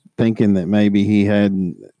they were thinking that maybe he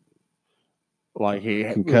had like he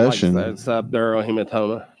concussion, like subdural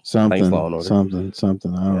hematoma, something. Thanks, Law and Order.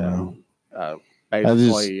 Something. I don't know.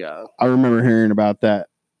 Basically, I remember hearing about that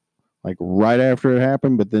like right after it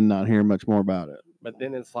happened, but then not hearing much more about it. But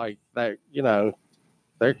then it's like that,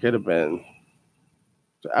 there could have been.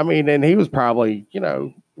 I mean, and he was probably,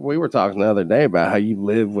 we were talking the other day about how you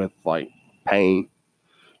live with like pain.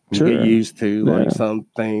 You Sure. get used to Yeah. like some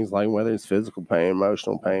things, like whether it's physical pain,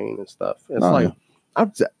 emotional pain, and stuff. It's Oh, like,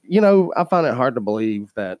 I find it hard to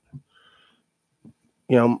believe that,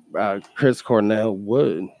 Chris Cornell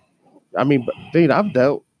would. I mean, but, dude, I've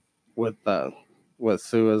dealt with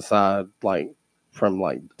suicide like from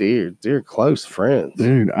like dear close friends.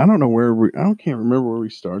 Dude, I don't know can't remember where we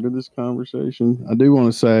started this conversation. I do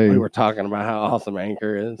want to say We were talking about how awesome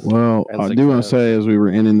Anchor is. Well, and I do want to success. say as we were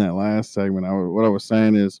ending that last segment, what I was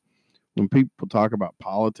saying is when people talk about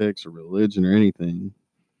politics or religion or anything,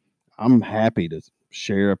 I'm happy to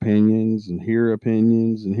share opinions and hear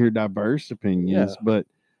diverse opinions, Yeah. but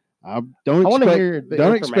I don't want to expect hear the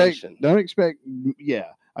don't information. expect yeah,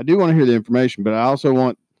 I do want to hear the information, but I also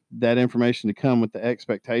want that information to come with the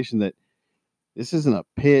expectation that this isn't a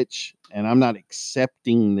pitch and I'm not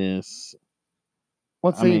accepting this.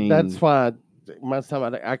 Well, see, that's why most time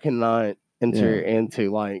I cannot enter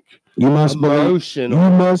into like you must emotional. You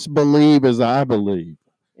must believe as I believe.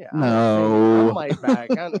 Yeah, No. I'm laid back.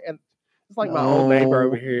 And it's like my old neighbor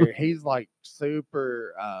over here. He's like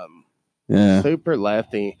super, super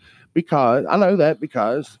lefty because I know that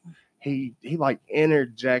because he like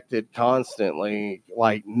interjected constantly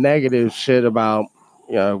like negative shit about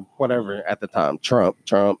whatever at the time,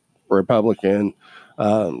 Trump, Republican,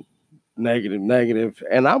 negative,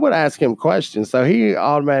 and I would ask him questions, so he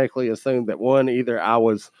automatically assumed that one, either I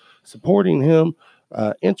was supporting him,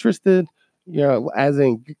 interested, as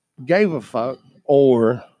in gave a fuck,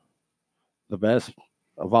 or the best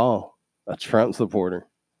of all, a Trump supporter.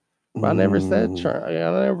 But I never said Trump. I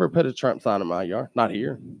never put a Trump sign in my yard. Not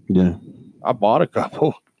here. Yeah. I bought a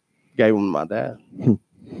couple, gave them to my dad.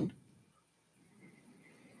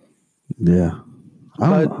 Yeah.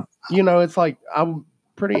 But it's like I'm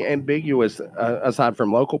pretty ambiguous aside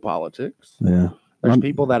from local politics. Yeah. There's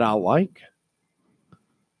people that I like.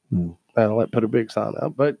 I'll put a big sign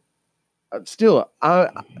out, but still, I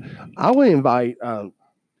would invite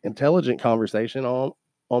intelligent conversation on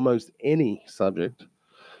almost any subject.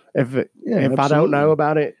 If I don't know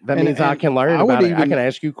about it, that means I can learn about it. I can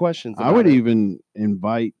ask you questions. I would even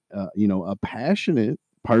invite a passionate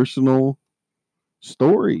personal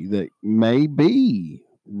story that may be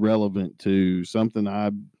relevant to something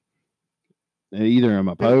I either am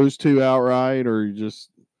opposed to outright or just.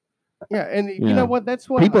 Yeah, and you know what? That's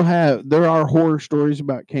what people have. There are horror stories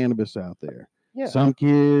about cannabis out there. Yeah. Some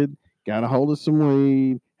kid got a hold of some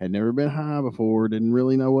weed, had never been high before, didn't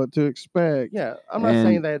really know what to expect. Yeah, I'm not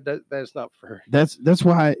saying that's not for. That's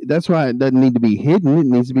why it doesn't need to be hidden. It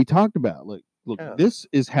needs to be talked about. Look, Yeah. this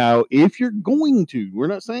is how, if you're going to, we're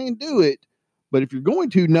not saying do it, but if you're going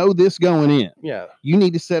to know this going in, Yeah, you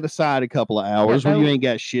need to set aside a couple of hours where you ain't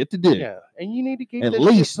got shit to do. yeah, and you need to keep At this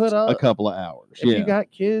least shit put up. a couple of hours. If you got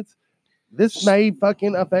kids, this may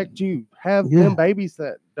fucking affect you. Have Yeah. them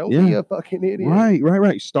babysat. Don't be a fucking idiot.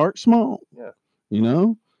 Right. Start small. Yeah. You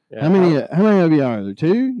know? Yeah, how many of you are there?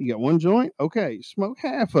 2? You got 1 joint? Okay, smoke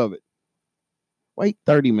half of it. Wait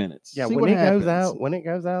 30 minutes. Yeah, See when what it happens. when it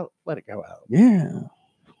goes out, let it go out. Yeah.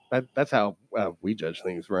 That's how we judge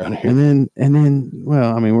things around here. And then,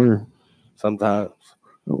 well, I mean, we're sometimes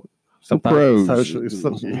pros. Socially,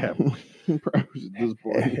 yeah. Pros at this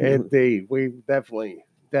point. Indeed, we've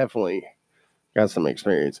definitely got some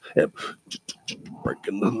experience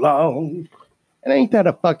breaking the law. And ain't that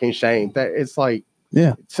a fucking shame? That it's like,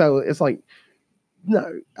 yeah. So it's like,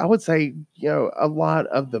 no, I would say, a lot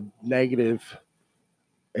of the negative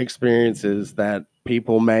experiences that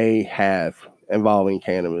people may have involving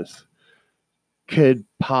cannabis could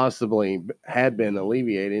possibly had been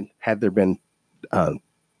alleviated had there been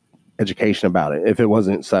education about it. If it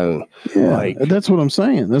wasn't so, that's what I'm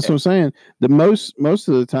saying. That's what I'm saying. The most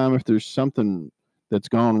of the time, if there's something that's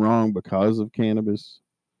gone wrong because of cannabis,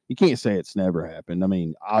 you can't say it's never happened. I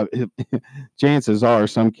mean, chances are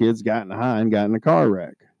some kids got in high and got in a car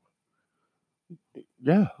wreck.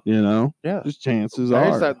 Yeah, yeah. Just chances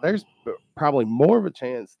are there's probably more of a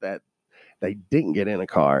chance that they didn't get in a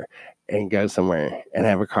car and go somewhere and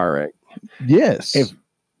have a car wreck. Yes.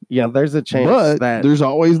 There's a chance, but that there's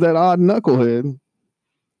always that odd knucklehead.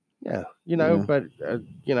 Yeah, but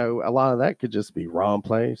a lot of that could just be wrong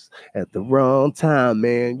place at the wrong time,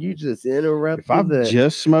 man. You just interrupted. If I've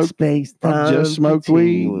just smoked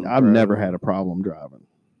weed, I've never had a problem driving.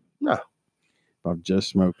 No. If I've just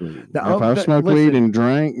smoked weed. If I've smoked weed and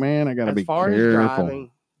drank, man, I got to be careful. As far as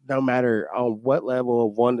driving, no matter on what level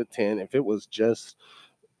of 1 to 10, if it was just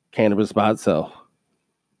cannabis by itself,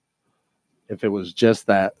 if it was just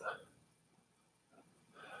that,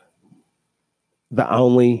 the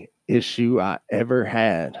only issue I ever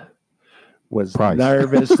had was price.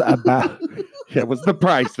 Nervous about it was the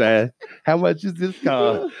price, man. How much is this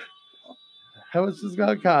cost? How much is this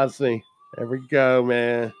gonna cost me? There we go,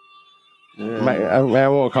 man. I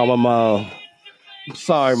won't call my mom. I'm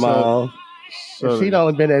sorry, Mom. If she'd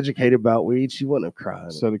only been educated about weed, she wouldn't have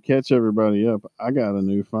cried. So to catch everybody up, I got a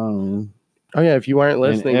new phone. Oh yeah, if you weren't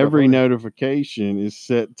listening, and every notification is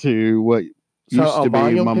set to what used to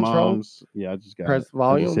be my mom's. Yeah, I just got press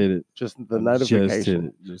volume. I just hit it. Just the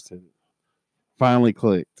notification. Just hit it. Finally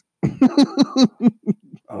clicked.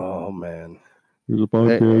 Oh man. There's a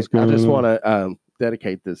podcast I just want to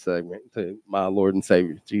dedicate this segment to my Lord and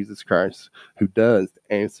Savior Jesus Christ, who does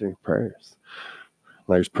answer prayers.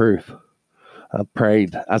 There's proof. I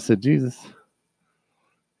prayed. I said, Jesus,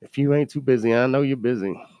 if you ain't too busy, I know you're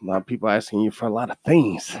busy. A lot of people asking you for a lot of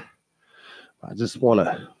things. I just want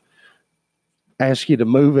to ask you to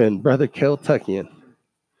move in, Brother Keltuckian.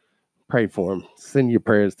 Pray for him. Send your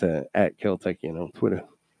prayers to @Keltuckian on Twitter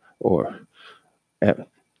or at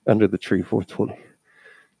Under the Tree 420.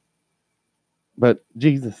 But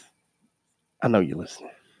Jesus, I know you're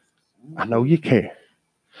listening. I know you care.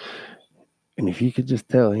 And if you could just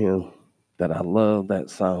tell him that I love that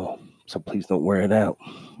song, so please don't wear it out.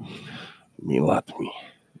 It means a lot to me.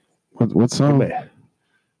 What song?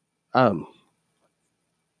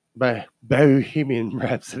 By Bohemian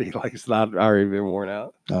Rhapsody, like it's not already been worn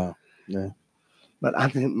out. Oh, yeah. But I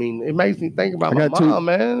didn't mean. It makes me think about my mom,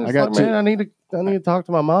 man. I need to talk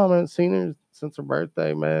to my mom. I haven't seen her since her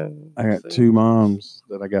birthday, man. I got 2 moms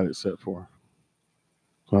that I got it set for.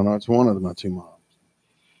 So I know it's one of my 2 moms.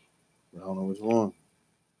 I don't know which one.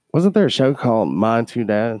 Wasn't there a show called My 2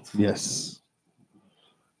 Dads? Yes.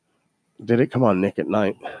 Did it come on Nick at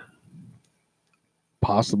Night?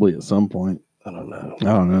 Possibly at some point. I don't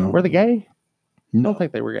know. Were they gay? No. I don't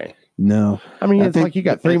think they were gay. No. I mean, it's like you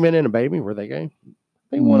got 3 men and a baby. Were they gay? I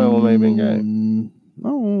think one of them may have been gay. I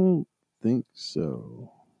don't think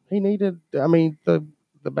so. He needed, the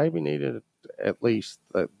baby needed at least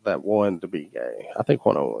that one to be gay. I think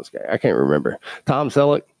one of them was gay. I can't remember. Tom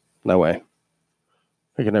Selleck? No way.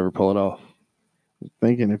 He could never pull it off.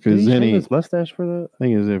 Thinking if there's any his mustache for that.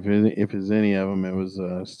 Thing is, if it's any of them, it was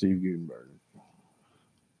Steve Guttenberg.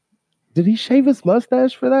 Did he shave his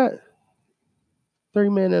mustache for that? 3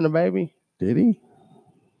 men and a baby. Did he?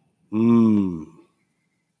 I don't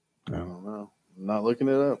know. I'm not looking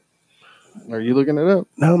it up. Are you looking it up?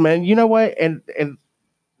 No, man. You know what? And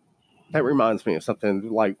that reminds me of something.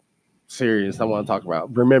 Like serious I want to talk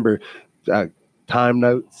about. Remember, time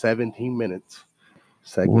note 17 minutes,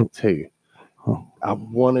 segment 2. I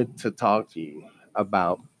wanted to talk to you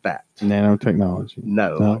about that. Nanotechnology.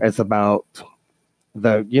 No, it's about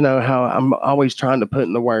how I'm always trying to put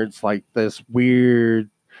in the words like this weird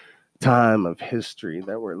time of history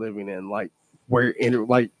that we're living in. Like we're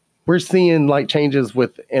seeing like changes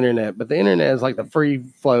with the internet, but the internet is like the free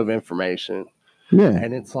flow of information. Yeah,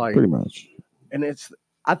 and it's like pretty much. And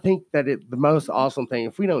I think that the most awesome thing,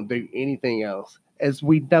 if we don't do anything else, is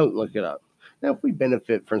we don't look it up. Now, if we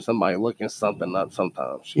benefit from somebody looking something up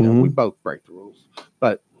sometimes, we both break the rules,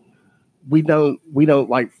 but we don't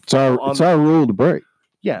like. It's our rule to break.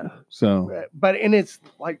 Yeah. So, and it's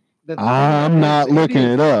like I'm not looking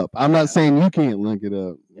it up. I'm not saying you can't look it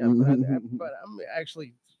up. Yeah, but I'm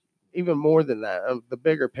actually even more than that. The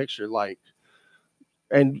bigger picture, like.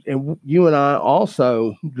 And you and I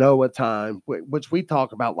also know a time which we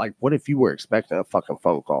talk about, like, what if you were expecting a fucking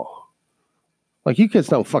phone call? Like, you kids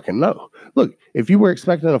don't fucking know. Look, if you were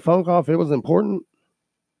expecting a phone call, if it was important,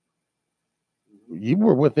 you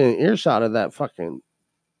were within earshot of that fucking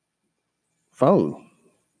phone.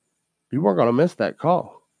 You weren't going to miss that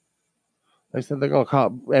call. They said they're going to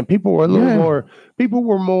call. And people were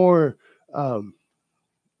more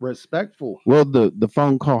respectful. Well, the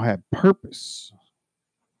phone call had purpose.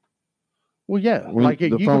 Well, yeah, like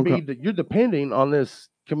you're depending on this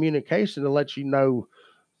communication to let you know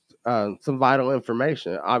some vital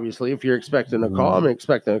information. Obviously, if you're expecting a call,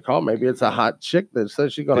 Maybe it's a hot chick that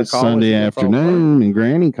says she's going to call Sunday afternoon and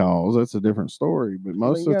granny calls. That's a different story. But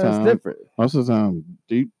most of the time, it's different. Most of the time,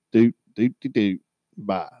 do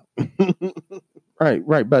bye.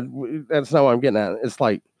 Right. But that's not what I'm getting at. It's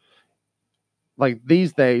like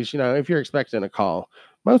these days, if you're expecting a call,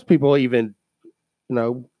 most people even,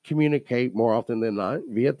 communicate more often than not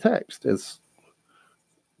via text.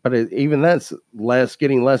 Even that's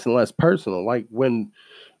getting less and less personal. Like when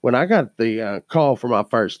I got the call for my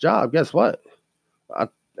first job, guess what? I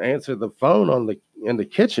answered the phone in the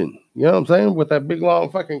kitchen. You know what I'm saying? With that big long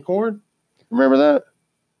fucking cord. Remember that?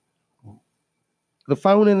 The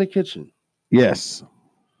phone in the kitchen. Yes.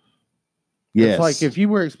 It's like if you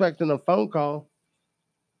were expecting a phone call.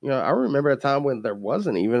 I remember a time when there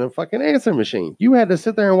wasn't even a fucking answer machine. You had to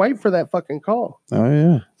sit there and wait for that fucking call. Oh,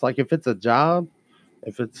 yeah. It's like if it's a job,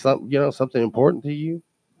 if it's something important to you,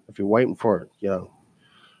 if you're waiting for,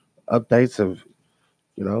 updates of,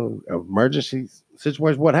 emergency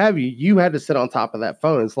situations, what have you, you had to sit on top of that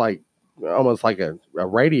phone. It's like almost like a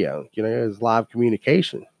radio, it's live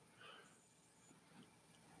communication.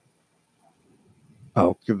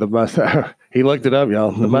 Oh, the mustache. He looked it up,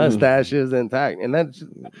 y'all. The mustache is intact. And that's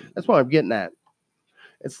what I'm getting at.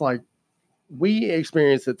 It's like we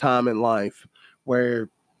experienced a time in life where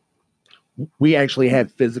we actually had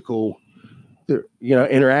physical,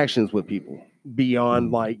 interactions with people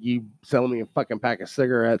beyond like you selling me a fucking pack of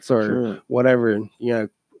cigarettes or whatever, a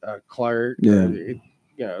clerk, or,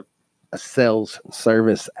 a sales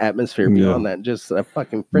service atmosphere beyond that. Just a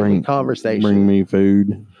fucking friendly conversation. Bring me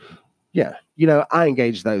food. Yeah, I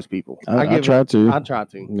engage those people. I try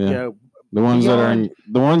to. Yeah. The ones that are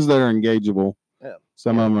engageable. Yeah.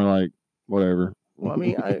 Some of them are like whatever. Well, I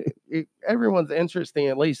mean, everyone's interesting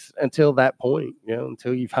at least until that point.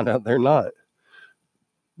 Until you find out they're not.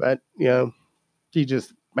 But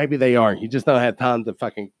maybe they are. You just don't have time to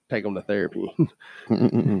fucking take them to therapy.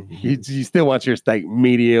 you still want your steak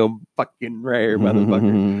medium, fucking rare,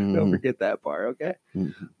 motherfucker. Don't forget that part, okay?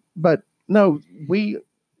 But no, we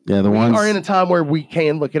are in a time where we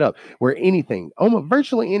can look it up. Where anything, almost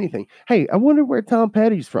virtually anything. Hey, I wonder where Tom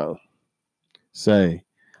Petty's from. Say,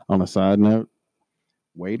 on a side note,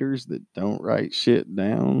 waiters that don't write shit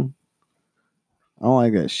down, I don't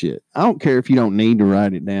like that shit. I don't care if you don't need to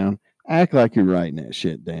write it down. Act like you're writing that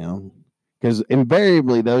shit down. Because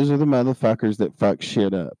invariably, those are the motherfuckers that fuck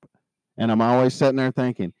shit up. And I'm always sitting there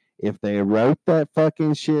thinking, if they wrote that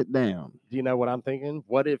fucking shit down. Do you know what I'm thinking?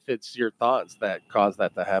 What if it's your thoughts that cause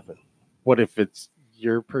that to happen? What if it's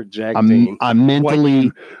you're projecting? I'm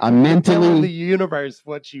mentally telling the universe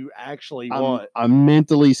what you actually want. I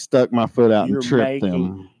mentally stuck my foot out and tripped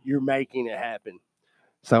them. You're making it happen.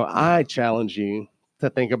 So I challenge you to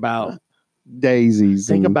think about daisies.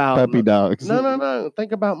 Think about puppy dogs. No.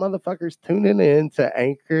 Think about motherfuckers tuning in to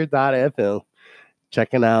Anchor.fm,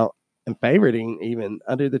 checking out and favoriting even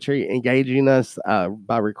Under the Tree, engaging us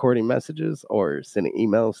by recording messages or sending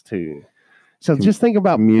emails to. So just think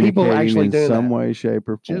about people actually doing in some way, shape,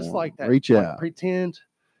 or form. Just like that. Reach out. Pretend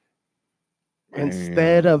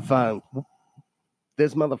instead of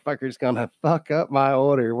this motherfucker's gonna fuck up my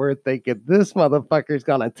order. We're thinking this motherfucker's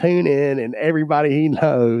gonna tune in and everybody he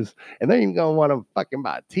knows, and they're even gonna want to fucking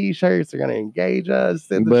buy t-shirts. They're gonna engage us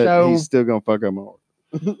in the but show. he's still gonna fuck up more.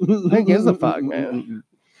 Who gives a fuck, man?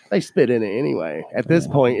 They spit in it anyway. At this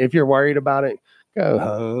point, if you're worried about it, go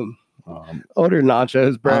home. Order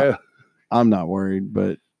nachos, bro. I'm not worried,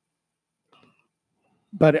 but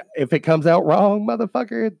if it comes out wrong,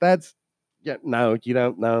 motherfucker, that's no, you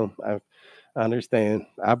don't know. I understand.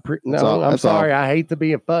 I'm sorry. I hate to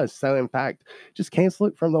be a fuss. So in fact, just cancel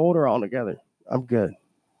it from the order altogether. I'm good.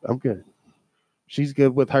 She's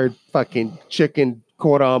good with her fucking chicken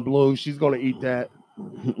cordon bleu. She's gonna eat that.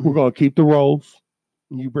 We're gonna keep the rolls.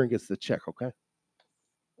 You bring us the check, okay?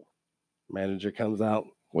 Manager comes out.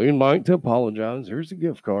 We'd like to apologize. Here's a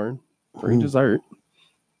gift card. Free dessert.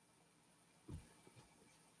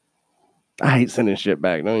 I hate sending shit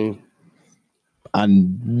back, don't you? I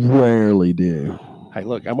rarely do. Hey,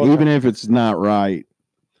 look, even if it's not right.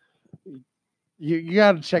 You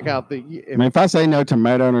got to check out the. If I say no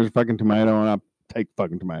tomato and there's a fucking tomato, and I take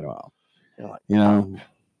fucking tomato off,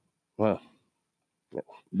 Well,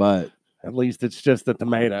 but at least it's just a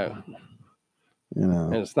tomato,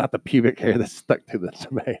 and it's not the pubic hair that's stuck to the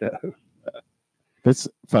tomato. If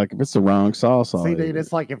it's the wrong sauce, see, dude,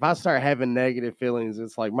 it's like if I start having negative feelings,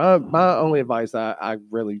 it's like my only advice I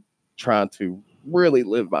really try to really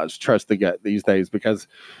live by is trust the gut these days, because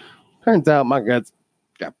turns out my gut's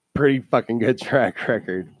got pretty fucking good track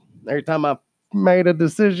record. Every time I made a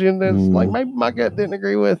decision that's like maybe my gut didn't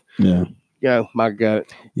agree with, my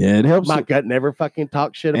gut, it helps. My gut never fucking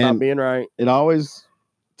talks shit about being right. It always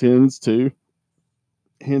tends to,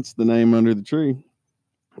 hence the name under the tree,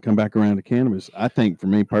 come back around to cannabis. I think for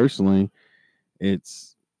me personally,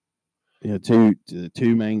 it's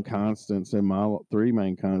three main constants in my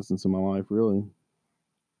life, really.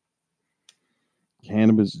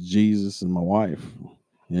 Cannabis, Jesus, and my wife.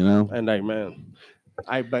 And amen.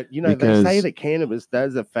 But they say that cannabis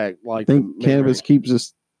does affect, like, I think cannabis keeps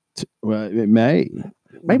us. It may.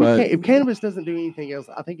 Maybe if cannabis doesn't do anything else,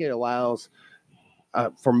 I think it allows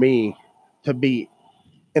for me to be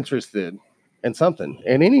interested in something,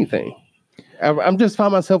 in anything. I'm just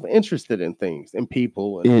find myself interested in things, in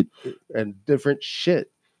people, and different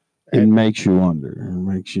shit. It makes you wonder. It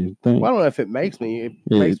makes you think. Well, I don't know if it makes me.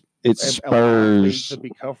 It spurs me to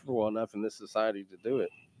be comfortable enough in this society to do it.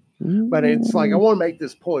 But it's like I want to make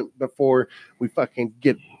this point before we fucking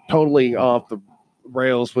get totally off the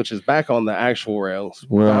rails, which is back on the actual rails.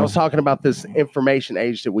 Well, I was talking about this information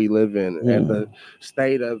age that we live in and the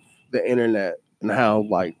state of the internet and how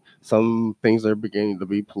like some things are beginning to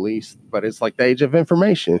be policed, but it's like the age of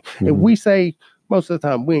information. And we say most of the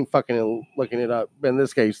time we ain't fucking looking it up. In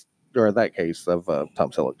this case, or that case of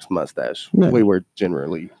Tom Selleck's mustache, we were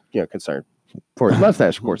generally concerned for his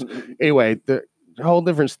mustache, of course. Anyway, the whole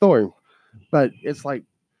different story. But it's like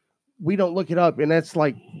we don't look it up, and that's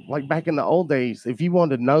like back in the old days. If you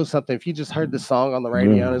wanted to know something, if you just heard the song on the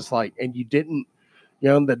radio, and it's like, and you didn't, the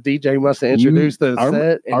DJ must have introduced the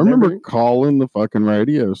set. I remember calling the fucking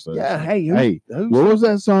radio station. Yeah, hey, what was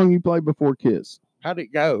that song you played before Kiss? How'd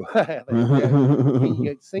it go? Can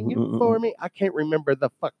you sing it for me? I can't remember the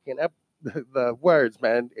fucking the words,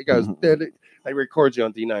 man. It goes. They record you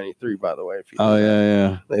on D93, by the way. If you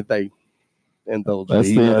they indulge.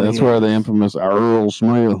 That's where the infamous Earl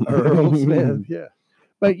Smith. Earl Smith, yeah.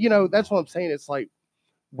 But that's what I'm saying. It's like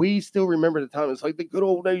we still remember the time. It's like the good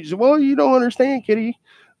old days. Well, you don't understand, Kitty.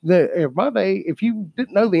 In my day, if you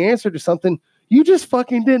didn't know the answer to something, you just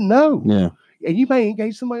fucking didn't know. Yeah. And you may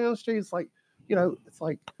engage somebody on the street. It's like, how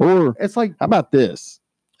about this?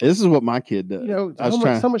 This is what my kid does.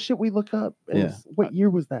 So much shit we look up. What year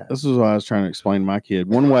was that? This is what I was trying to explain to my kid.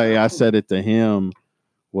 One way I said it to him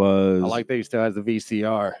was, I like that he still has the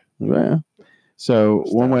VCR. Yeah. So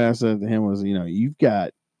one way I said it to him was, you've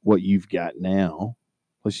got what you've got now,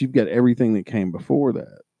 plus you've got everything that came before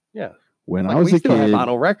that. Yeah. When I was a kid, have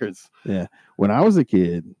vinyl records. Yeah. When I was a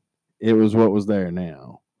kid, it was what was there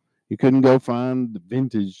now. You couldn't go find the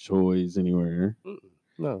vintage toys anywhere.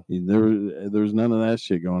 No. There was none of that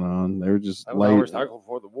shit going on. They were just motorcycle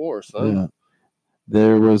before the war, son. Yeah.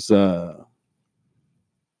 There was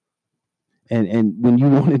and when you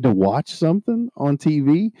wanted to watch something on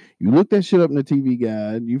TV, you looked that shit up in the TV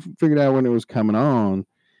guide. You figured out when it was coming on,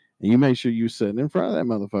 and you made sure you were sitting in front of that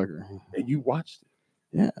motherfucker. And you watched it.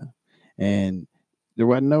 Yeah. And there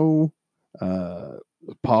wasn't no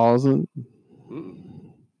pausing.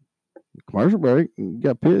 Commercial break. You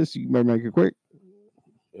got pissed. You better make it quick.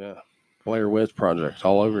 Yeah. Blair Witch Project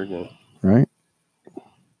all over again. Right.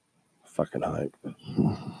 Fucking hype.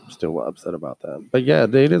 Still upset about that. But yeah,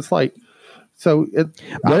 dude, it's like So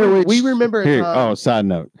we remember a time. Side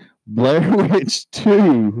note, Blair Witch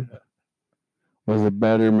 2 was a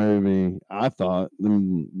better movie, I thought,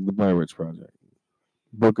 than the Blair Witch Project.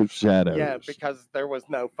 Book of Shadows. Yeah, because there was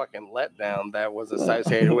no fucking letdown that was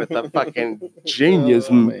associated with the fucking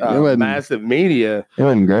genius, massive media. It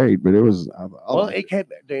wasn't great, but it was. It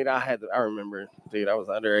kept, dude. I remember, dude. I was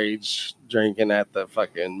underage drinking at the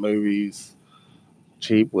fucking movies,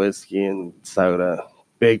 cheap whiskey and soda,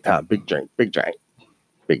 big time, big drink, big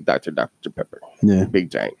Dr. Pepper, yeah, big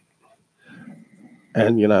drink.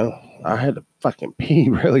 And I had to fucking pee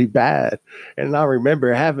really bad, and I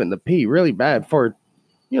remember having to pee really bad for,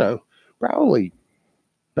 probably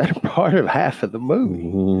better part of half of the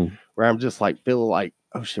movie, where I'm just like feeling like,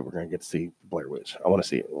 oh shit, we're gonna get to see Blair Witch. I want to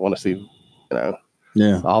see it. I want to see,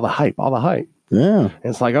 yeah, all the hype. Yeah, and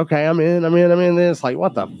it's like, okay, I'm in. Then it's like,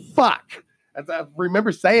 what the fuck? And I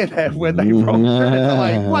remember saying that when they wrote it.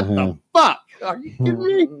 Like, what the fuck? Are you kidding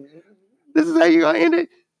me? This is how you gonna end it?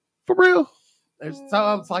 For real?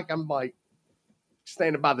 So I'm like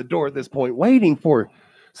standing by the door at this point, waiting for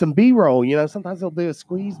some B-roll. Sometimes they'll do a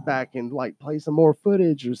squeeze back and like play some more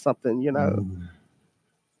footage or something.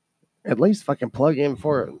 At least fucking plug in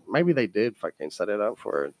for it. Maybe they did fucking set it up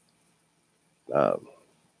for a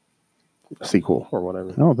sequel or whatever.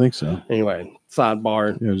 I don't think so. Anyway,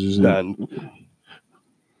 sidebar. Yeah, just done.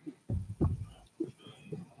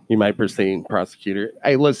 You might proceed, prosecutor.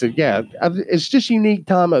 Hey, listen, yeah, it's just unique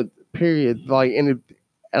time of period. Like, and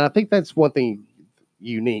I think that's one thing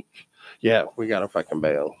unique. Yeah, we got a fucking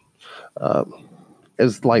bail.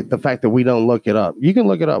 It's like the fact that we don't look it up. You can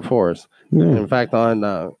look it up for us. Yeah. In fact,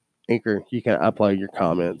 on Anchor, you can upload your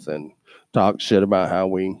comments and talk shit about how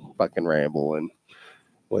we fucking ramble, and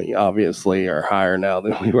we obviously are higher now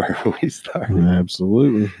than we were when we started.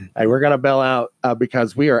 Absolutely. Hey, we're gonna bail out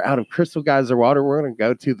because we are out of Crystal Geyser water. We're gonna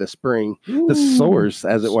go to the spring, the source,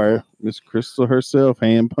 as it were. Miss Crystal herself,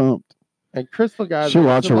 hand pumped. And Crystal Geyser, she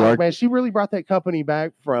watched her work. Man, she really brought that company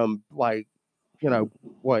back from like,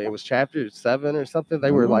 what, it was chapter 7 or something.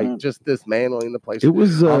 They were like just dismantling the place. It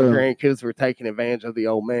was all the grandkids were taking advantage of the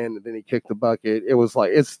old man, and then he kicked the bucket. It was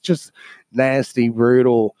like, it's just nasty,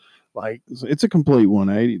 brutal. Like, it's a complete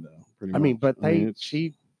 180 though. Pretty much. But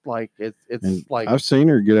she like it's like, I've seen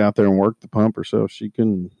her get out there and work the pump herself. She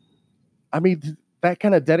can. That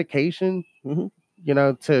kind of dedication,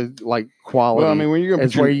 to like quality. Well, when you're gonna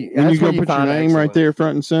put your name right there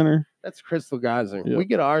front and center. That's Crystal Geyser. Yep. We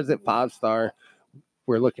get ours at 5-star.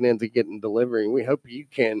 We're looking into getting delivery. We hope you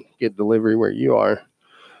can get delivery where you are.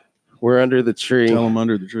 We're under the tree. Tell them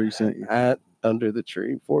Under the Tree sent you. At Under the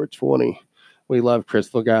Tree 420. We love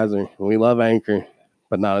Crystal Geyser. We love Anchor,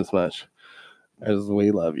 but not as much as we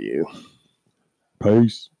love you.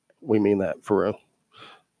 Peace. We mean that for real.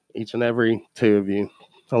 Each and every 2 of you.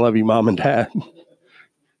 I love you, Mom and Dad.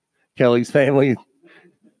 Kelly's family.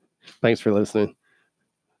 Thanks for listening.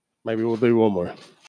 Maybe we'll do one more.